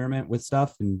still experiment with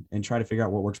stuff and try to figure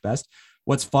out what works best.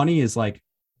 What's funny is, like,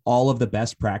 all of the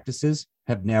best practices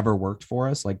have never worked for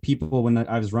us. Like, people, when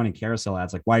I was running carousel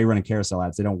ads, like, why are you running carousel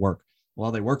ads? They don't work.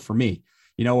 Well, they work for me,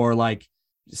 or like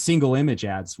single image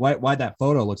ads. Why that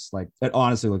photo looks like, it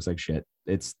honestly looks like shit.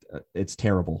 It's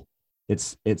terrible. I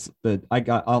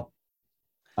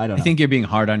think you're being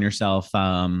hard on yourself.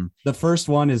 The first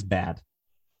one is bad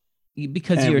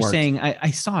because you're saying, I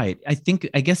saw it.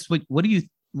 I guess what do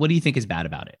you think is bad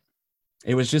about it?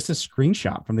 It was just a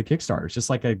screenshot from the Kickstarter. It's just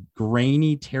like a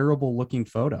grainy, terrible looking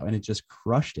photo, and it just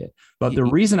crushed it. But the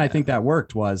reason I think that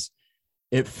worked was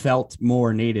it felt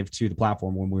more native to the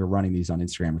platform when we were running these on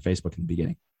Instagram or Facebook in the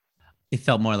beginning. It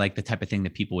felt more like the type of thing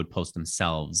that people would post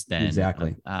themselves than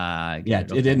exactly. It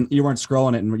didn't, you weren't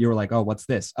scrolling it and you were like, oh, what's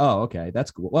this? Oh, okay.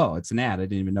 That's cool. Whoa, it's an ad. I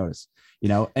didn't even notice,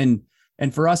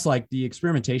 and for us, like, the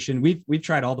experimentation, we've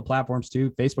tried all the platforms too.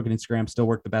 Facebook and Instagram still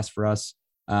work the best for us.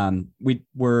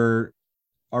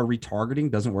 Our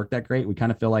retargeting doesn't work that great. We kind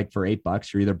of feel like for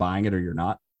 $8, you're either buying it or you're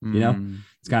not,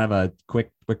 it's kind of a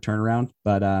quick turnaround.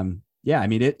 But I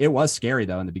mean, it was scary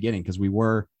though in the beginning, because we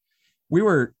were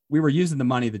using the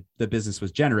money that the business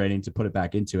was generating to put it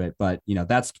back into it. But,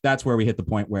 that's where we hit the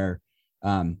point where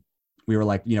we were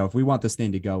like, if we want this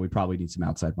thing to go, we probably need some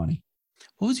outside money.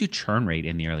 What was your churn rate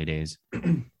in the early days?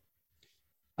 It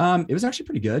was actually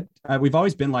pretty good. We've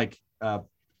always been like,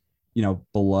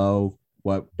 below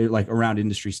around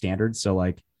industry standards. So,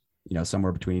 like,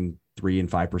 somewhere between 3% and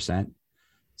 5%.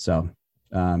 So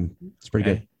it's pretty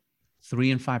good.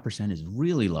 3% and 5% is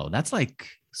really low. That's like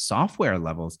software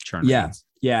levels churn rates.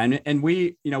 Yeah. And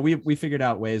we figured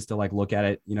out ways to, like, look at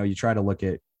it.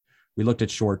 We looked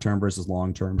at short-term versus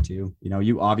long-term too.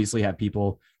 You obviously have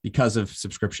people, because of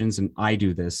subscriptions, and I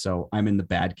do this, so I'm in the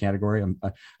bad category. I'm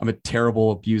a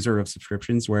terrible abuser of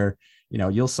subscriptions where,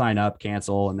 you'll sign up,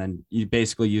 cancel, and then you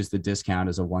basically use the discount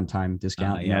as a one-time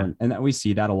discount. And we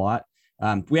see that a lot.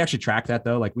 We actually track that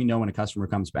though. Like, we know when a customer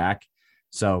comes back.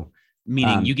 So,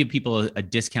 meaning you give people a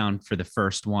discount for the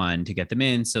first one to get them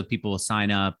in, so people will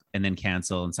sign up and then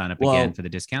cancel and sign up again for the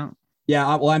discount.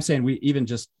 Yeah. Well, I'm saying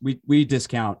we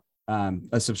discount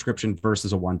a subscription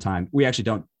versus a one-time. We actually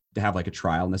don't have like a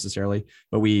trial necessarily,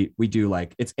 but we do,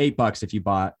 like, it's $8 if you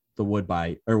bought the wood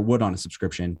on a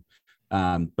subscription.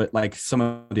 But like some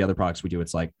of the other products we do,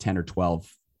 it's like 10 or 12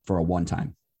 for a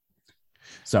one-time.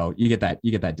 So you get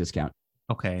that discount.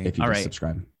 Okay. If you just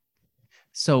subscribe.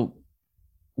 So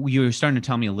you were starting to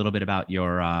tell me a little bit about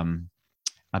your,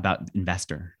 about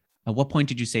Investor. At what point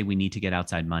did you say we need to get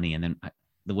outside money? And then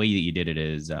the way that you did it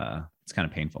is it's kind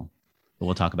of painful, but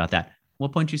we'll talk about that.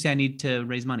 What point did you say I need to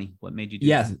raise money? What made you do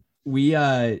that? We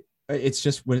it's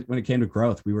just when it came to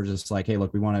growth, we were just like, hey,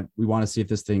 look, we want to see if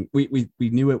this thing, we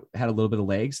knew it had a little bit of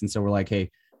legs. And so we're like,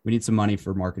 hey, we need some money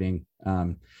for marketing.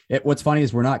 What's funny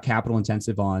is we're not capital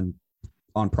intensive on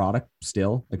product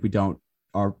still. Like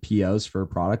our POs for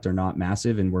product are not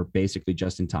massive, and we're basically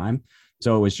just in time.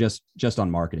 So it was just on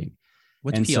marketing.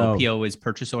 What's PO? So, PO is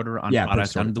purchase order on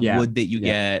products, on the wood that you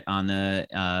get, on the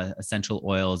essential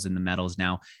oils and the metals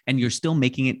now. And you're still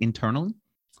making it internally?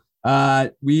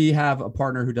 We have a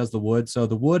partner who does the wood. So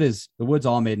the wood's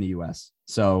all made in the US.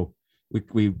 So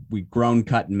we grown,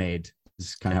 cut, and made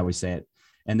is kind of how we say it.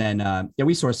 And then,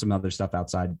 we source some other stuff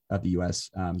outside of the US,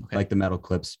 like the metal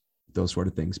clips, those sort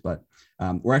of things. But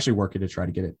we're actually working to try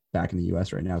to get it back in the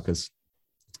US right now, because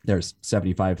there's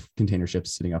 75 container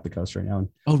ships sitting off the coast right now.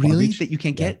 Oh, really? That you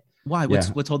can't get? Why?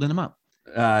 What's holding them up?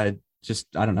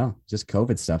 Just, I don't know. Just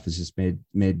COVID stuff has just made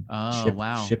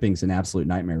shipping's an absolute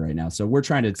nightmare right now. So we're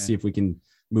trying to see if we can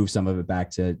move some of it back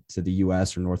to the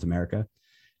US or North America.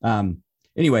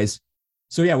 Anyways,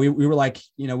 so we were like,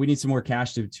 we need some more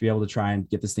cash to be able to try and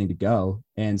get this thing to go.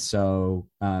 And so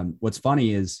what's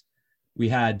funny is we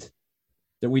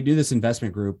do this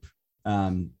investment group.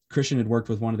 Christian had worked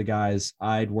with one of the guys.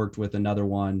 I'd worked with another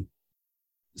one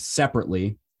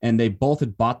separately, and they both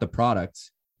had bought the product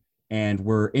and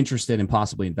were interested in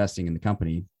possibly investing in the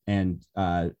company. And,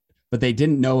 but they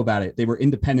didn't know about it. They were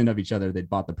independent of each other. They'd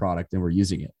bought the product and were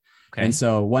using it. Okay. And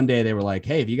so one day they were like,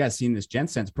 hey, have you guys seen this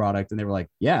GenSense product? And they were like,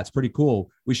 yeah, it's pretty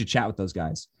cool. We should chat with those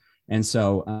guys. And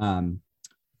so,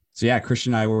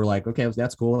 Christian and I were like, okay,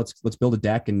 that's cool. Let's build a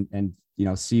deck and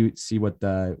see what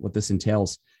this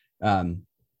entails.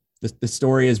 The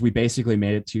story is we basically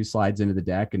made it 2 slides into the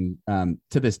deck. And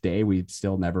to this day, we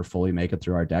still never fully make it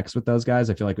through our decks with those guys.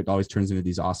 I feel like it always turns into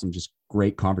these awesome, just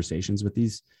great conversations with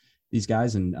these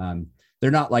guys. And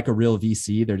they're not like a real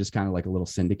VC. They're just kind of like a little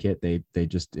syndicate. They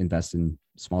just invest in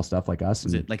small stuff like us.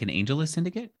 Is it like an AngelList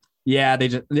syndicate? Yeah,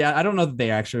 I don't know that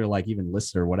they actually are like even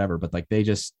listed or whatever, but like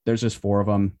there's just 4 of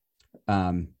them.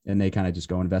 And they kind of just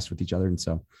go invest with each other. And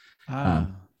so,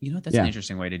 that's an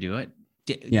interesting way to do it.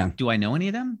 Do I know any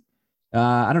of them?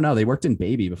 I don't know. They worked in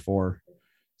Baby before.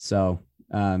 So,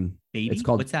 Baby? It's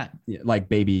called, what's that? Like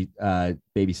baby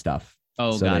stuff.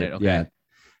 Oh, so got it. Okay. Yeah.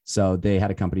 So they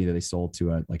had a company that they sold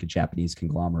to a Japanese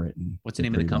conglomerate. And what's the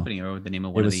name of the company or the name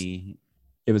of one of the?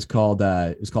 It was called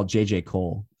JJ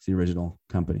Cole. It's the original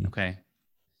company. Okay.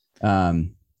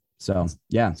 So,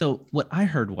 yeah. So what I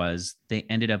heard was they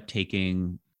ended up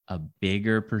taking a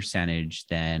bigger percentage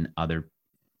than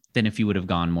if you would have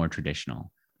gone more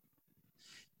traditional.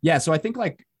 Yeah. So I think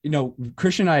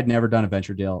Christian and I had never done a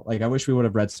venture deal. Like I wish we would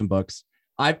have read some books.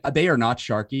 They are not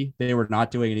Sharky. They were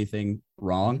not doing anything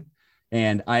wrong.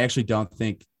 And I actually don't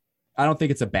think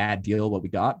it's a bad deal what we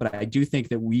got, but I do think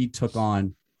that we took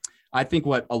on, I think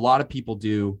what a lot of people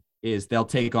do is they'll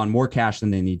take on more cash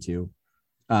than they need to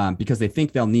because they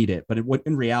think they'll need it. But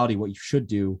in reality, what you should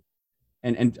do,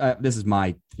 and this is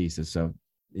my thesis. So,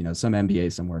 some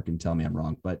MBA somewhere can tell me I'm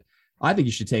wrong, but I think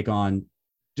you should take on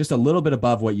just a little bit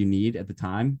above what you need at the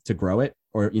time to grow it,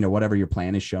 or, whatever your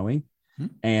plan is showing.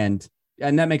 And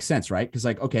that makes sense, right?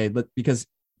 Because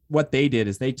what they did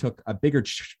is they took a bigger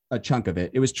chunk of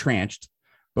it. It was tranched,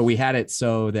 but we had it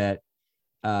so that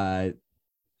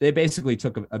they basically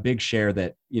took a big share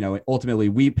that, ultimately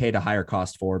we paid a higher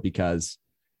cost for because,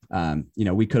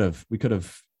 we could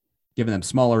have given them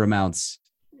smaller amounts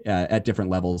at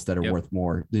different levels that are worth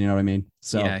more. You know what I mean?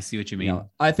 So yeah, I see what you mean.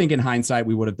 I think in hindsight,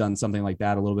 we would have done something like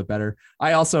that a little bit better.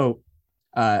 I also,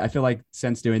 I feel like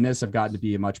since doing this, I've gotten to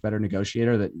be a much better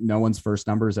negotiator, that no one's first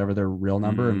number is ever their real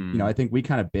number. And, I think we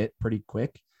kind of bit pretty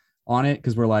quick on it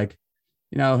because we're like,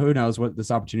 who knows what this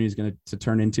opportunity is going to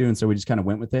turn into. And so we just kind of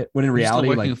went with it. When in reality,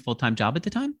 still working a full-time job at the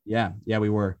time? Yeah. Yeah, we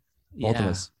were. Both of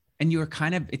us. And you were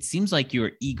it seems like you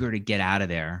were eager to get out of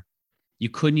there. You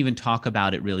couldn't even talk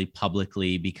about it really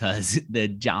publicly because the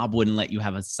job wouldn't let you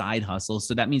have a side hustle.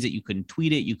 So that means that you couldn't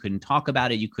tweet it. You couldn't talk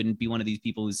about it. You couldn't be one of these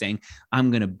people who's saying,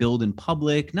 I'm going to build in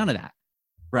public. None of that.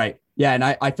 Right. Yeah. And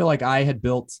I feel like I had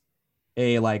built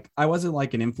I wasn't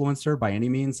like an influencer by any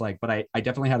means, but I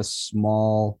definitely had a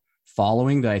small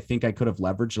following that I think I could have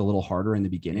leveraged a little harder in the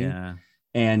beginning. Yeah.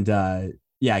 And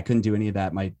I couldn't do any of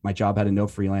that. My job had a no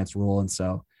freelance rule. And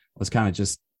so I was kind of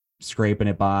just scraping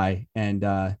it by. And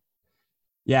I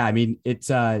mean, it's,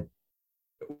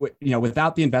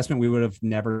 without the investment, we would have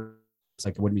never,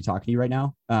 I wouldn't be talking to you right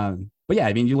now. But yeah,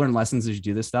 I mean, you learn lessons as you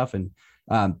do this stuff, and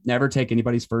never take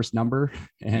anybody's first number.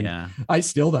 And I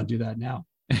still don't do that now.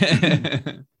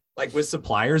 like with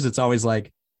suppliers, it's always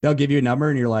like, they'll give you a number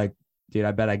and you're like, dude,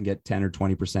 I bet I can get 10 or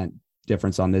 20%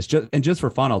 difference on this. Just for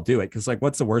fun, I'll do it. Cause like,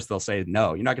 what's the worst they'll say?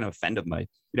 No, you're not going to offend them. By,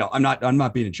 I'm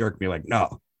not being a jerk. Be like,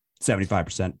 no,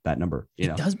 75% that number.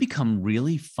 It does become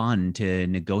really fun to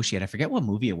negotiate. I forget what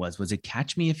movie it was. Was it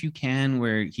Catch Me If You Can,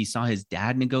 where he saw his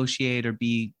dad negotiate or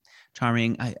be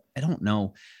charming? I don't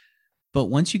know. But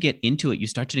once you get into it, you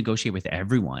start to negotiate with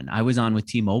everyone. I was on with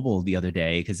T-Mobile the other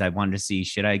day because I wanted to see,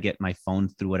 should I get my phone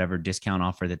through whatever discount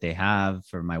offer that they have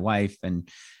for my wife? And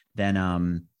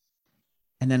then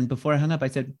before I hung up, I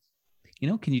said,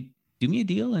 can you do me a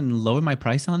deal and lower my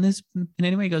price on this in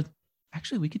any way? He goes,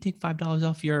 actually, we could take $5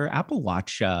 off your Apple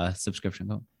Watch subscription.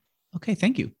 I go, okay,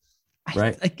 thank you.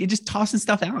 Right. Like it just tossing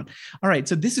stuff out. All right.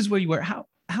 So this is where you were. How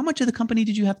much of the company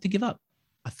did you have to give up?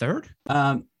 A third?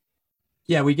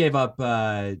 Yeah, we gave up,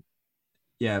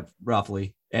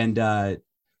 roughly. And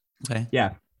okay.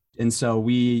 Yeah. And so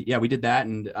we did that.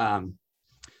 And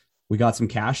we got some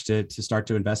cash to start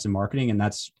to invest in marketing. And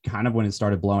that's kind of when it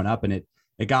started blowing up, and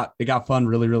it got fun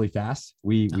really, really fast.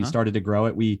 We started to grow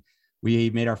it. We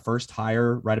made our first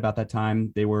hire right about that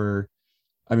time. We were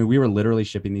literally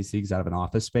shipping these things out of an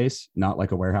office space, not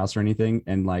like a warehouse or anything.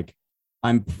 And like,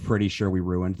 I'm pretty sure we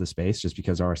ruined the space just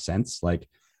because of our sense, like,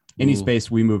 any space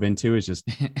we move into is just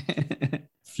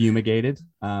fumigated.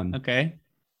 Okay.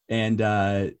 And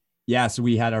so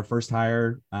we had our first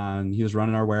hire. He was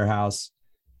running our warehouse,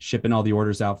 shipping all the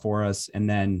orders out for us. And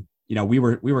then, we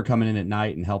were coming in at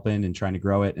night and helping and trying to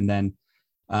grow it. And then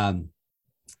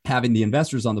having the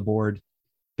investors on the board,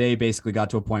 they basically got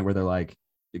to a point where they're like,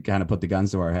 kind of put the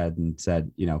guns to our head and said,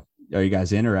 are you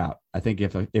guys in or out? I think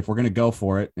if we're going to go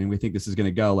for it and we think this is going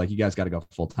to go, like, you guys got to go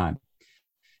full time.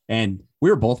 And we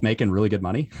were both making really good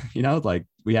money, like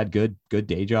we had good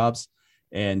day jobs,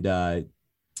 and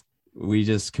we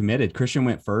just committed. Christian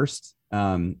went first.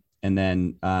 And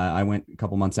then I went a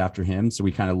couple months after him. So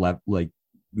we kind of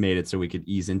made it so we could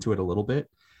ease into it a little bit.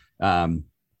 It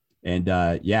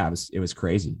was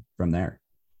crazy from there.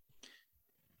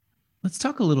 Let's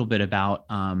talk a little bit about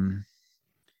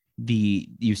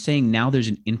you're saying now there's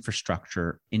an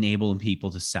infrastructure enabling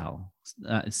people to sell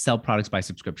products by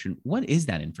subscription. What is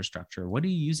that infrastructure? What are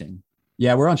you using?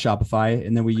 Yeah, we're on Shopify,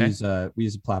 and then we use a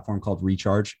platform called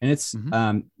Recharge, and it's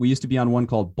we used to be on one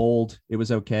called Bold. It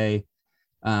was okay.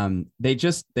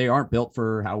 They aren't built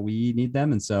for how we need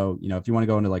them, and so if you want to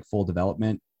go into like full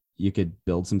development, you could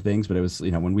build some things. But it was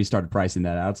when we started pricing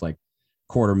that out, it's like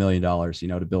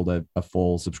 $250,000 to build a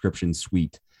full subscription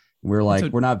suite. We're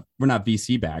like, we're not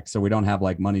VC backed, so we don't have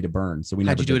like money to burn. So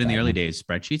how'd you do it in the early days?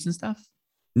 Spreadsheets and stuff?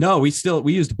 No, we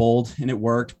used Bold, and it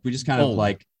worked. We just kind of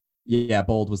like,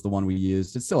 Bold was the one we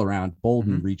used. It's still around. Bold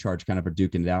and Recharge kind of are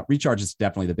duking it out. Recharge is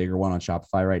definitely the bigger one on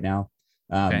Shopify right now.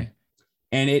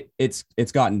 And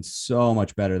it's gotten so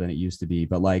much better than it used to be.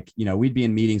 But like, we'd be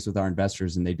in meetings with our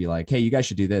investors and they'd be like, hey, you guys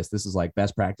should do this. This is like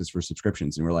best practice for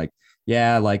subscriptions. And we're like,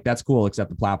 yeah, like that's cool, except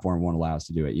the platform won't allow us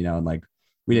to do it, and like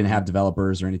we didn't have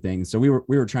developers or anything. So we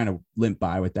were trying to limp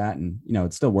by with that, and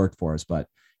it still worked for us. But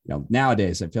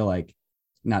nowadays I feel like,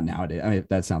 not nowadays. I mean,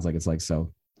 that sounds like it's like,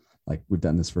 so like we've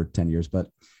done this for 10 years, but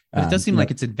it does seem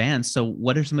like it's advanced. So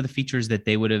what are some of the features that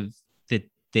they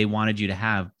wanted you to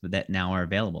have that now are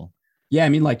available? Yeah, I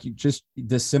mean, like just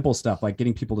the simple stuff, like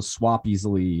getting people to swap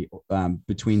easily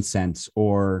between cents,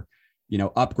 or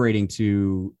upgrading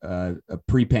to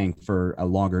prepaying for a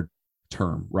longer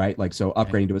term, right? Like, so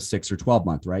upgrading to a 6 or 12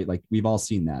 month, right? Like we've all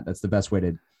seen that. That's the best way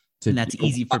to and that's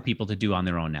easy for people to do on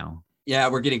their own now. Yeah,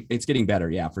 it's getting better.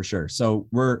 Yeah, for sure. So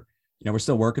we're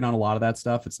still working on a lot of that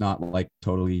stuff. It's not like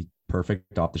totally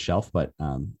perfect off the shelf, but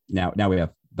now we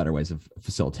have better ways of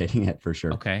facilitating it for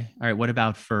sure. Okay. All right. What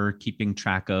about for keeping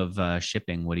track of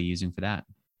shipping? What are you using for that?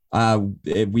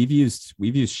 We've used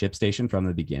ShipStation from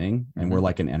the beginning, and we're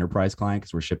like an enterprise client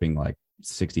because we're shipping like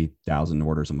 60,000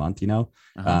 orders a month,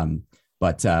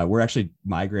 but we're actually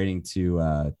migrating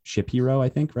to ShipHero, I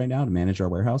think, right now to manage our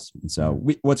warehouse. And so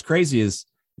what's crazy is,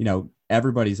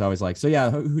 everybody's always like, so yeah,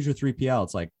 who's your 3PL?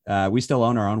 It's like, we still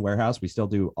own our own warehouse. We still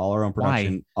do all our own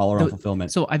production, all our own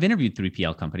fulfillment. So I've interviewed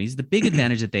 3PL companies. The big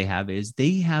advantage that they have is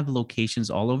they have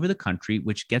locations all over the country,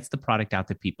 which gets the product out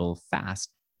to people fast.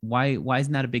 Why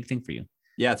isn't that a big thing for you?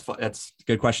 Yeah, that's a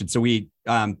good question. So we,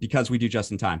 because we do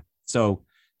just in time. So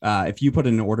if you put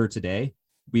in an order today,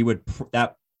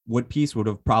 that wood piece would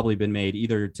have probably been made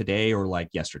either today or like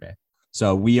yesterday.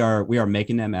 So we are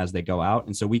making them as they go out.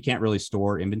 And so we can't really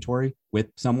store inventory with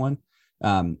someone.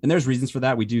 And there's reasons for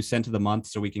that. We do send to the month,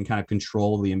 so we can kind of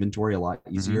control the inventory a lot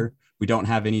easier. We don't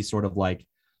have any sort of like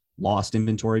lost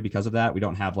inventory because of that. We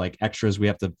don't have like extras we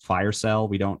have to fire sell.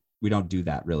 We don't don't do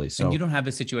that really. So and you don't have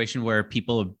a situation where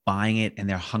people are buying it and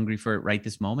they're hungry for it right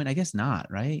this moment. I guess not,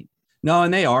 right? No,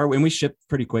 and they are, and we ship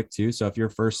pretty quick too. So if your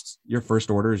first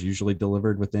order is usually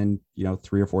delivered within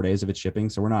 3 or 4 days of its shipping,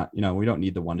 so we're not we don't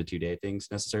need the 1 to 2 day things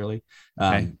necessarily.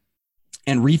 Okay.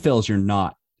 And refills, you're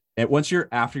not. Once you're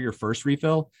after your first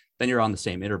refill, then you're on the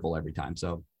same interval every time.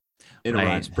 So it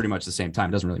arrives pretty much the same time.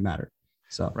 It doesn't really matter.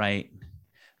 So right.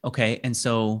 Okay, and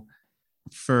so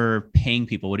for paying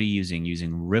people, what are you using?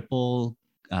 Using Ripple,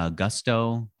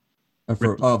 Gusto?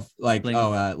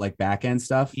 Like back end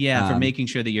stuff. Yeah, for making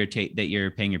sure that you're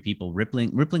paying your people.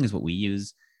 Rippling is what we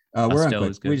use. We're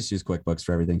on we just use QuickBooks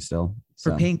for everything still.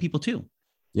 For paying people too.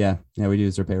 Yeah, we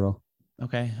use their payroll.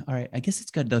 Okay, all right. I guess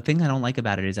it's good. The thing I don't like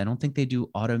about it is I don't think they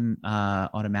do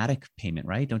automatic payment,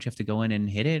 right? Don't you have to go in and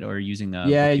hit it, or using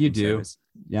a you do. Service?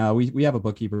 Yeah, we have a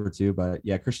bookkeeper too, but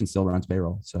yeah, Christian still runs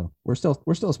payroll, so we're still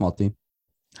a small team.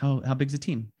 How big's the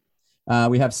team?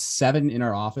 We have 7 in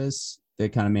our office. They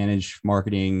kind of manage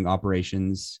marketing,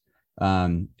 operations,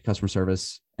 customer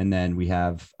service. And then we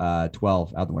have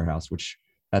 12 out in the warehouse, which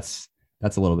that's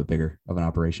a little bit bigger of an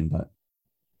operation, but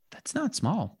that's not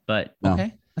small, but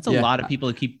okay. That's a lot of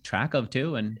people to keep track of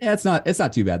too. And yeah, it's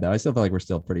not too bad though. I still feel like we're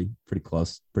still pretty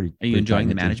close. Are you enjoying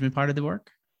the management part of the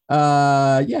work?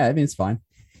 Yeah, I mean, it's fine.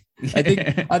 I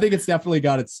think it's definitely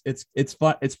got it's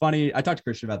fun. It's funny. I talked to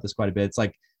Christian about this quite a bit. It's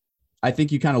like, I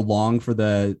think you kind of long for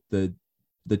the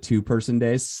 2-person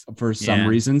days for some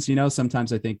reasons,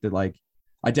 sometimes I think that like,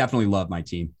 I definitely love my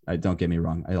team. Don't get me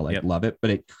wrong. I love it, but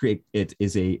it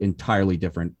is a entirely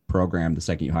different program the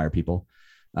second you hire people.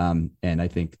 And I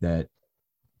think that,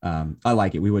 I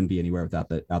like it. We wouldn't be anywhere without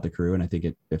the crew. And I think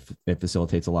it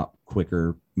facilitates a lot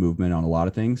quicker movement on a lot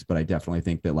of things, but I definitely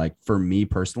think that like, for me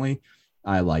personally,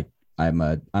 I'm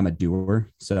a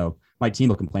doer. So my team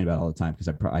will complain about it all the time, because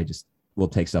I just will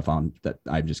take stuff on that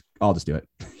I'll just do it,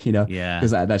 Yeah.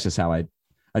 Because that's just how I'd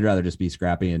rather just be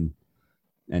scrappy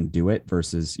and do it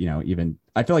versus, even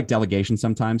I feel like delegation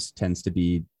sometimes tends to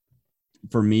be,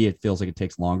 for me, it feels like it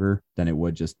takes longer than it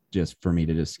would just for me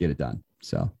to just get it done.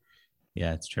 So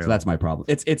yeah, it's true. So that's my problem.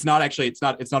 It's not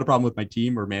a problem with my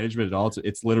team or management at all.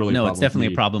 It's literally it's definitely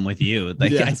a problem with you.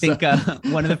 Like I think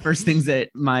one of the first things that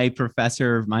my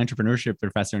entrepreneurship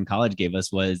professor in college gave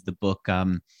us was the book.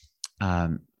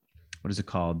 What is it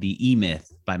called? The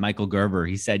E-Myth by Michael Gerber.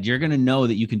 He said, you're going to know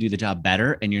that you can do the job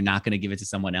better, and you're not going to give it to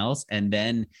someone else. And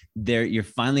then you're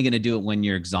finally going to do it when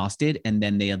you're exhausted, and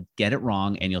then they'll get it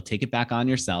wrong, and you'll take it back on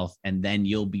yourself. And then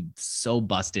you'll be so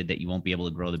busted that you won't be able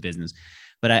to grow the business.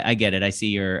 But I get it. I see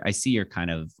you're kind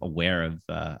of aware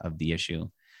of the issue.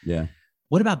 Yeah.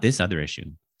 What about this other issue?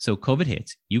 So COVID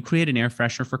hits, you create an air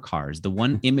freshener for cars. The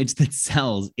one image that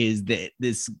sells is that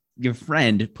your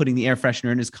friend putting the air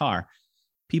freshener in his car.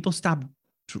 People stopped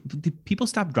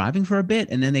driving for a bit,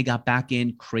 and then they got back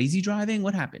in crazy driving.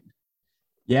 What happened?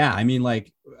 Yeah. I mean,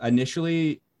 like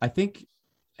initially, I think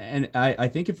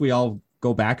if we all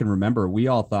go back and remember, we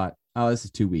all thought, oh, this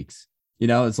is 2 weeks,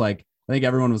 it's like, I think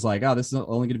everyone was like, oh, this is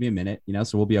only going to be a minute,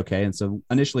 so we'll be okay. And so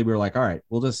initially we were like, all right,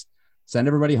 we'll just send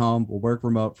everybody home. We'll work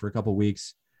remote for a couple of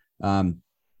weeks,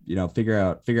 figure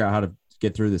out how to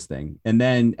get through this thing. And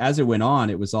then as it went on,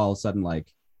 it was all of a sudden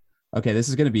like, okay, this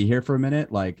is going to be here for a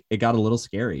minute. Like it got a little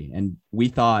scary. And we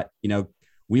thought,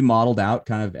 we modeled out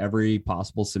kind of every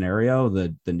possible scenario,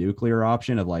 the nuclear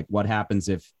option of like, what happens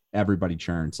if everybody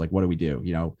churns? Like, what do we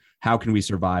do? How can we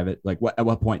survive it? Like at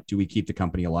what point do we keep the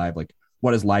company alive? Like,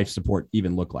 what does life support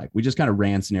even look like? We just kind of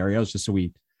ran scenarios just so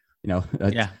we,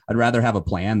 I'd rather have a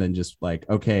plan than just like,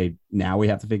 okay, now we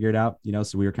have to figure it out,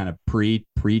 so we were kind of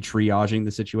pre-triaging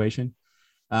the situation.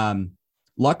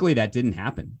 Luckily that didn't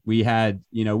happen. We had,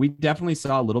 we definitely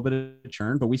saw a little bit of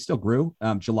churn, but we still grew.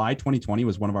 July 2020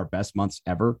 was one of our best months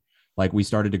ever. Like we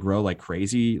started to grow like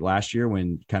crazy last year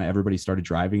when kind of everybody started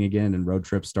driving again and road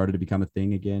trips started to become a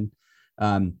thing again.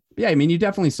 Yeah, I mean, you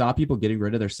definitely saw people getting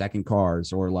rid of their second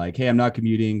cars or like, hey, I'm not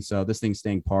commuting, so this thing's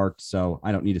staying parked, so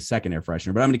I don't need a second air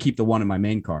freshener, but I'm going to keep the one in my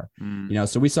main car.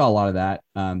 So we saw a lot of that.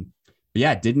 But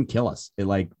yeah, it didn't kill us. It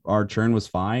like our churn was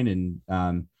fine.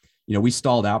 And, we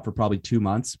stalled out for probably 2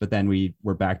 months, but then we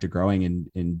were back to growing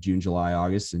in June, July,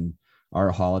 August. And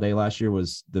our holiday last year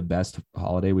was the best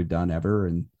holiday we've done ever.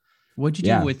 And what'd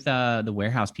you do with the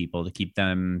warehouse people to keep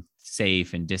them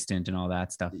safe and distant and all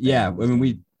that stuff? Yeah. I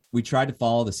mean, we tried to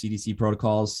follow the CDC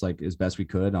protocols like as best we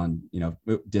could on,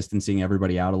 distancing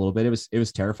everybody out a little bit. It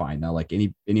was terrifying though. Like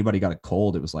anybody got a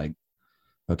cold, it was like,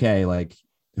 okay, like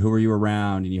who are you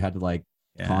around? And you had to like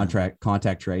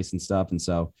contact trace and stuff. And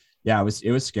so, yeah,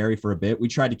 it was scary for a bit. We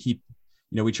tried to keep,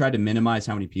 we tried to minimize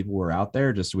how many people were out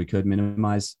there just so we could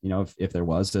minimize, if there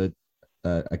was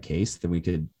a case, then we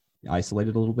could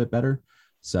isolated a little bit better.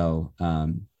 So,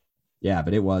 yeah,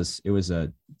 but it was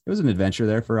an adventure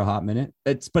there for a hot minute.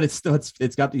 It's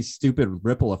got these stupid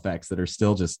ripple effects that are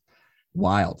still just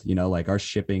wild, like our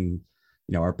shipping,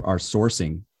 our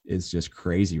sourcing is just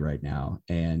crazy right now.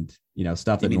 And,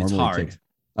 stuff that normally takes,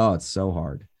 it's so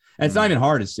hard. And it's not even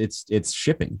hard. It's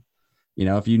shipping,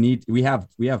 if you need, we have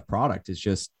product. It's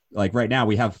just like right now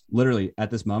we have literally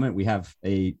at this moment, we have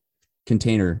a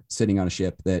container sitting on a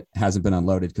ship that hasn't been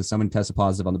unloaded because someone tested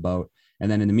positive on the boat.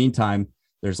 And then in the meantime,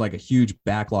 there's like a huge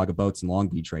backlog of boats in Long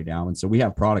Beach right now. And so we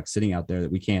have products sitting out there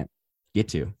that we can't get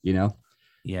to,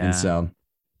 Yeah. And so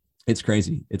it's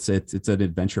crazy. It's an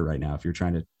adventure right now if you're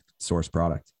trying to source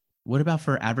product. What about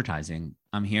for advertising?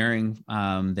 I'm hearing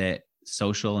that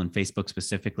social and Facebook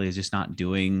specifically is just not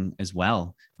doing as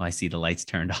well. I see the lights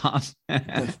turned off.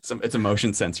 It's a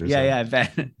motion sensor. Yeah, I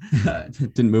bet.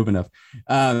 Didn't move enough.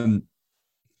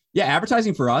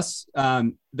 Advertising for us,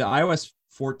 the iOS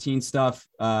 14 stuff,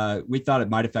 we thought it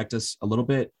might affect us a little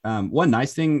bit. One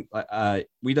nice thing,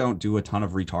 we don't do a ton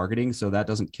of retargeting, so that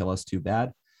doesn't kill us too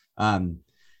bad. And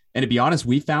to be honest,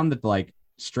 we found that like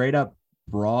straight up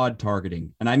broad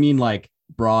targeting, and I mean like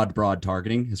broad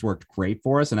targeting, has worked great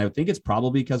for us. And I think it's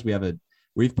probably because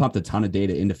we've pumped a ton of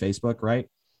data into Facebook, right?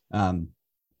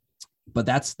 But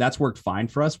that's worked fine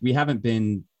for us. We haven't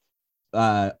been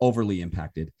overly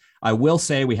impacted. I will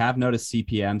say we have noticed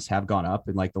CPMs have gone up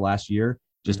in like the last year,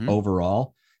 just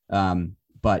overall.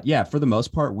 But yeah, for the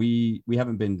most part, we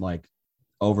haven't been like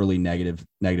overly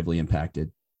negatively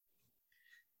impacted.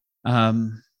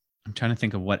 I'm trying to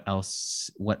think of what else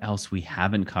we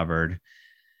haven't covered.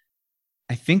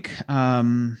 I think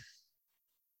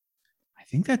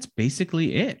that's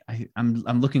basically it.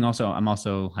 I'm looking also. I'm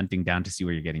also hunting down to see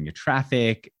where you're getting your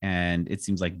traffic, and it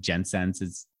seems like GenSense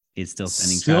is still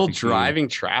sending driving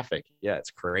traffic. Yeah,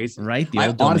 it's crazy, right?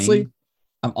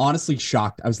 I'm honestly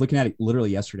shocked. I was looking at it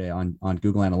literally yesterday on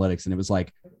Google Analytics, and it was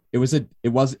like it was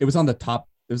on the top.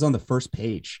 It was on the first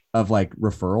page of like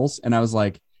referrals, and I was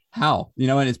like, how?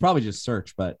 And it's probably just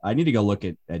search, but I need to go look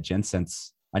at GenSense.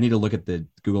 I need to look at the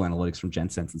Google Analytics from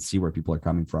GenSense and see where people are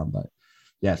coming from. But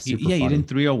yeah, you didn't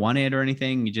 301 it or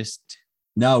anything. You just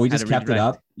we just kept it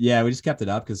up. Yeah, we just kept it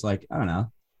up because, like, I don't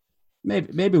know,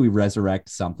 maybe we resurrect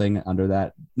something under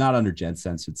that, not under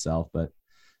GenSense itself, but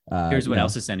here's what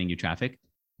else is sending you traffic.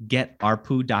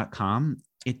 GetARPU.com.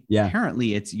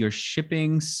 Apparently it's your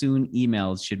shipping soon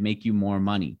emails should make you more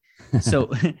money. So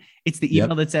it's the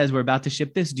email that says we're about to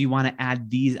ship this. Do you want to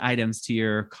add these items to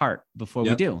your cart before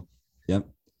we do? Yep.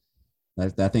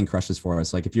 That thing crushes for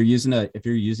us. Like if you're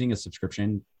using a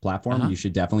subscription platform, you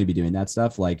should definitely be doing that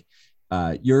stuff. Like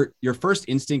your first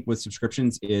instinct with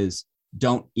subscriptions is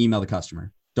don't email the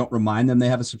customer. Don't remind them they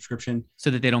have a subscription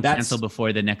so that they don't cancel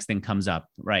before the next thing comes up.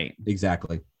 Right.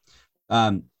 Exactly.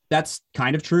 That's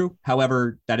kind of true.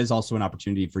 However, that is also an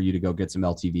opportunity for you to go get some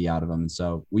LTV out of them. And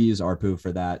so we use ARPU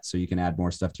for that. So you can add more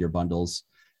stuff to your bundles.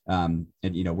 And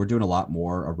we're doing a lot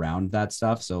more around that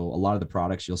stuff. So a lot of the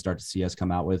products you'll start to see us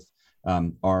come out with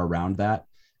are around that.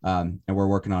 And we're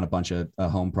working on a bunch of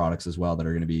home products as well that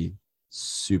are going to be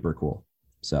super cool.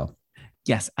 So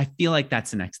yes, I feel like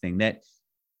that's the next thing, that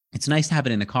it's nice to have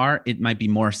it in the car. It might be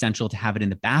more essential to have it in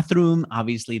the bathroom.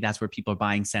 Obviously, that's where people are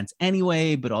buying scents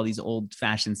anyway, but all these old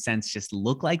fashioned scents just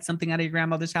look like something out of your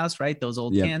grandmother's house, right? Those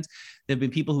old cans. There've been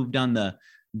people who've done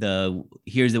the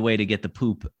here's the way to get the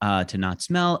poop to not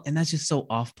smell. And that's just so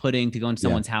off-putting to go into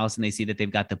someone's house and they see that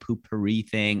they've got the poop-pourri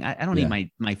thing. I don't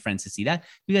need my friends to see that.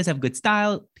 You guys have good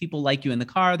style. People like you in the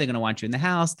car. They're going to want you in the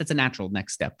house. That's a natural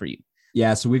next step for you.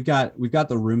 Yeah. So we've got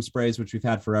the room sprays, which we've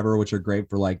had forever, which are great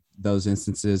for like those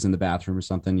instances in the bathroom or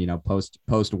something,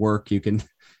 post work, you can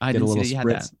get a little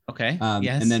spritz. Okay.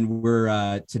 Yes. And then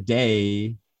we're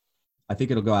today, I think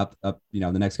it'll go up, the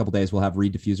next couple of days, we'll have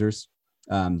reed diffusers.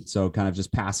 So kind of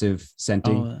just passive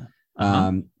scenting.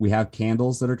 We have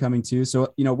candles that are coming too.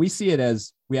 So, we see it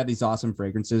as we have these awesome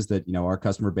fragrances that, our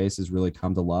customer base has really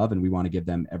come to love, and we want to give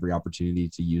them every opportunity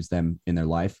to use them in their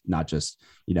life, not just,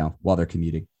 while they're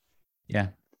commuting. Yeah.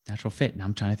 Natural fit. Now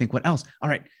I'm trying to think what else. All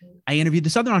right. I interviewed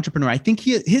this other entrepreneur. I think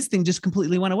his thing just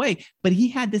completely went away, but he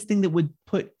had this thing that would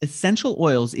put essential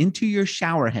oils into your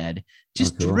shower head,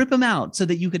 just drip them out so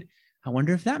that you could, I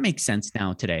wonder if that makes sense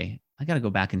now today. I got to go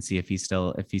back and see if he's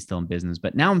still in business,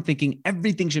 but now I'm thinking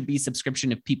everything should be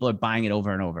subscription if people are buying it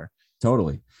over and over.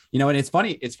 Totally. And it's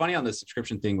funny on the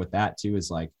subscription thing with that too,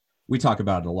 is like, we talk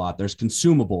about it a lot. There's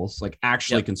consumables, like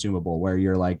actually consumable, where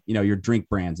you're like, your drink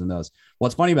brands and those.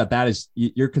 What's funny about that is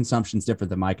your consumption is different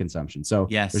than my consumption. So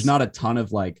there's not a ton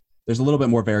of there's a little bit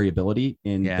more variability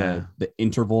in the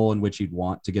interval in which you'd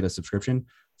want to get a subscription.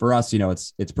 For us,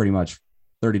 it's pretty much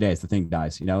 30 days, the thing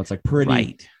dies. You know, it's like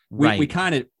pretty, right. We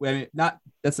kind of, I mean,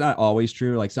 that's not always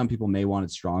true. Like some people may want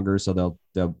it stronger, so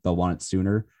they'll want it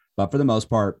sooner. But for the most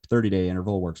part, 30-day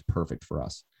interval works perfect for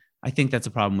us. I think that's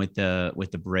a problem with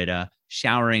the Brita.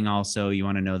 Showering also, you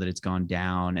want to know that it's gone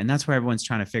down. And that's where everyone's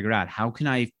trying to figure out how can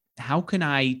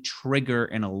I trigger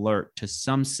an alert to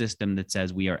some system that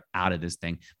says we are out of this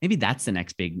thing? Maybe that's the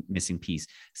next big missing piece.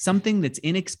 Something that's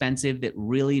inexpensive that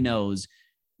really knows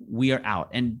we are out.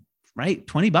 And right,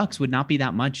 $20 would not be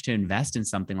that much to invest in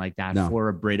something like that for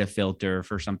a Brita filter,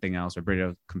 for something else, or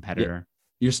Brita competitor.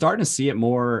 You're starting to see it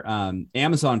more.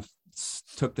 Amazon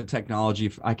took the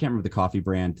technology. I can't remember the coffee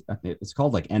brand. It's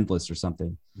called like Endless or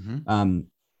something. Mm-hmm.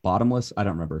 Bottomless. I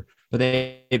don't remember, but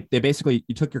they basically,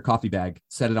 you took your coffee bag,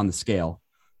 set it on the scale,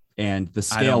 and the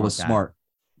scale was smart.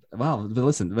 Well, but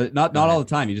listen, but not all the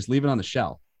time. You just leave it on the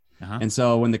shelf. Uh-huh. And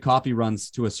so when the coffee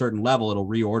runs to a certain level, it'll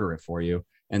reorder it for you.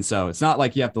 And so it's not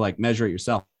like you have to like measure it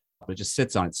yourself, but it just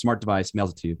sits on it. Smart device,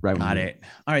 mails it to you. Right. Got it.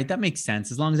 All right. That makes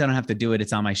sense. As long as I don't have to do it,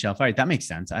 it's on my shelf. All right. That makes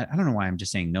sense. I don't know why I'm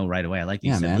just saying no right away. I like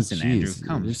you said, man, listen, Andrew,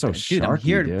 come. You're so sharky, I'm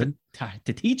here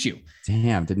to teach you.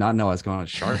 Damn. Did not know I was going on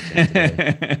Shark Tank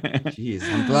today. Jeez.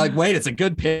 I'm like, wait, it's a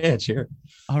good pitch here.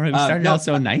 All right. We started out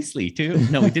so nicely too.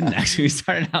 No, we didn't actually. We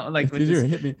started out like,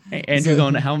 hit me. Hey, Andrew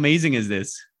going, how amazing is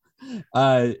this?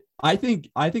 I think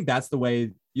that's the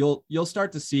way you'll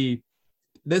start to see.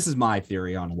 This is my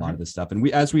theory on a lot of this stuff. And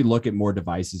as we look at more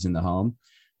devices in the home,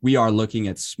 we are looking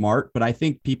at smart, but I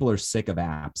think people are sick of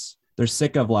apps. They're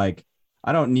sick of like,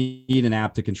 I don't need an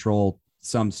app to control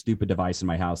some stupid device in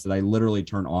my house that I literally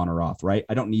turn on or off, right?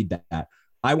 I don't need that.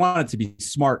 I want it to be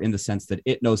smart in the sense that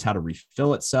it knows how to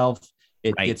refill itself.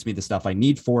 It gets me the stuff I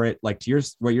need for it. Like to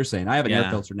what you're saying, I have an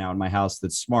air filter now in my house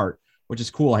that's smart, which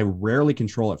is cool. I rarely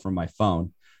control it from my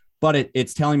phone. But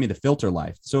it's telling me the filter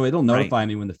life. So it'll notify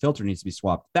me when the filter needs to be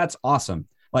swapped. That's awesome.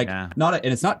 Like and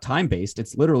it's not time-based.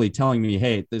 It's literally telling me,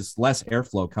 hey, there's less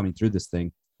airflow coming through this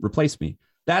thing. Replace me.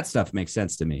 That stuff makes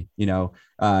sense to me. You know,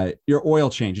 your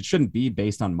oil change, it shouldn't be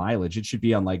based on mileage. It should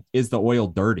be on like, is the oil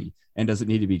dirty and does it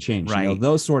need to be changed? Right. You know,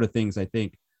 those sort of things, I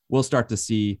think we'll start to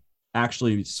see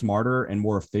actually smarter and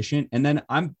more efficient. And then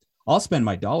I'll spend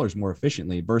my dollars more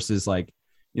efficiently versus like,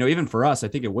 you know, even for us, I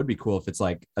think it would be cool if it's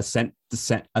like a scent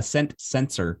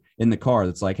sensor in the car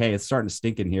that's like, hey, it's starting to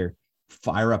stink in here.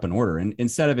 Fire up an order. And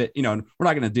instead of it, you know, we're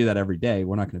not going to do that every day.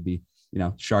 We're not going to be, you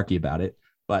know, sharky about it.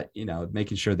 But, you know,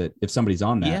 making sure that if somebody's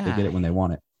on that, they get it when they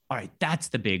want it. All right. That's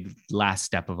the big last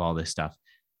step of all this stuff.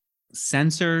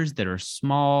 Sensors that are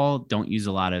small, don't use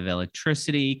a lot of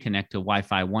electricity, connect to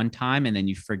Wi-Fi one time, and then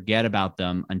you forget about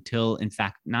them until, in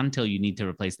fact, not until you need to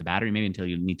replace the battery, maybe until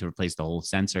you need to replace the whole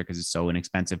sensor because it's so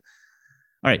inexpensive.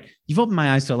 All right. You've opened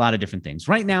my eyes to a lot of different things.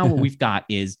 Right now, what we've got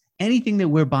is anything that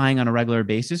we're buying on a regular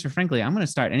basis, or frankly, I'm going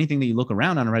to start anything that you look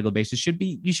around on a regular basis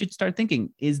you should start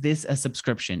thinking, is this a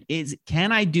subscription?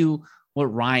 Can I do what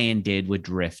Ryan did with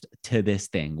Drift to this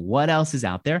thing? What else is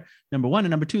out there? Number one.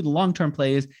 And number two, the long-term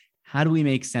play is, how do we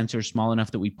make sensors small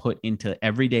enough that we put into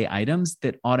everyday items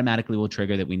that automatically will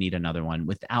trigger that we need another one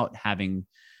without having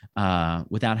to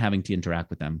interact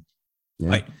with them? Yeah.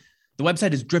 Right. The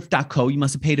website is drift.co. You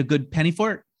must have paid a good penny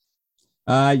for it.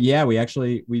 Yeah,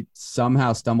 we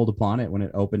somehow stumbled upon it when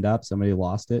it opened up. Somebody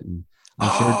lost it. And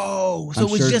so it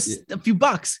was just a few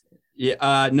bucks.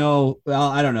 Yeah. No, well,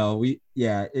 I don't know. It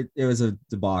was a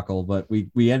debacle, but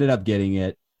we ended up getting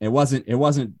it. It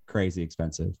wasn't crazy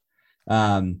expensive.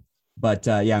 But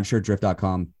I'm sure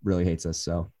drift.com really hates us.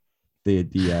 So the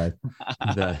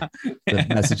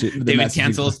message, David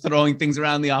Cancel's throwing things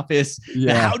around the office.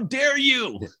 Yeah. How dare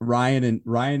you? Ryan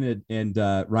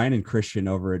and Christian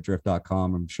over at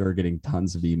drift.com, I'm sure, getting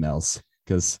tons of emails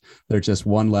because they're just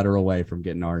one letter away from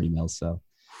getting our emails. So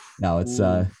no, it's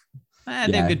they're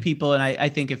good people. And I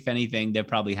think if anything, they're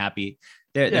probably happy.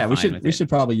 We should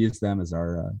probably use them as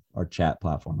our chat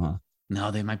platform, huh? No,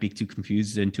 they might be too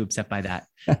confused and too upset by that.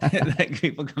 Like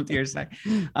people come to your site.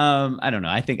 I don't know.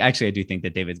 I do think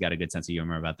that David's got a good sense of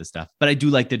humor about this stuff, but I do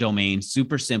like the domain.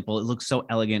 Super simple. It looks so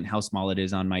elegant how small it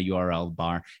is on my URL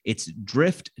bar. It's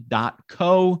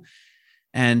drift.co.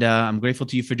 And I'm grateful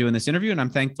to you for doing this interview. And I'm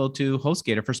thankful to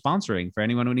HostGator for sponsoring. For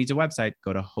anyone who needs a website,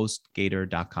 go to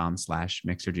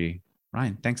hostgator.com/mixerg.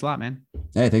 Ryan, thanks a lot, man.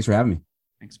 Hey, thanks for having me.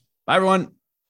 Thanks. Bye, everyone.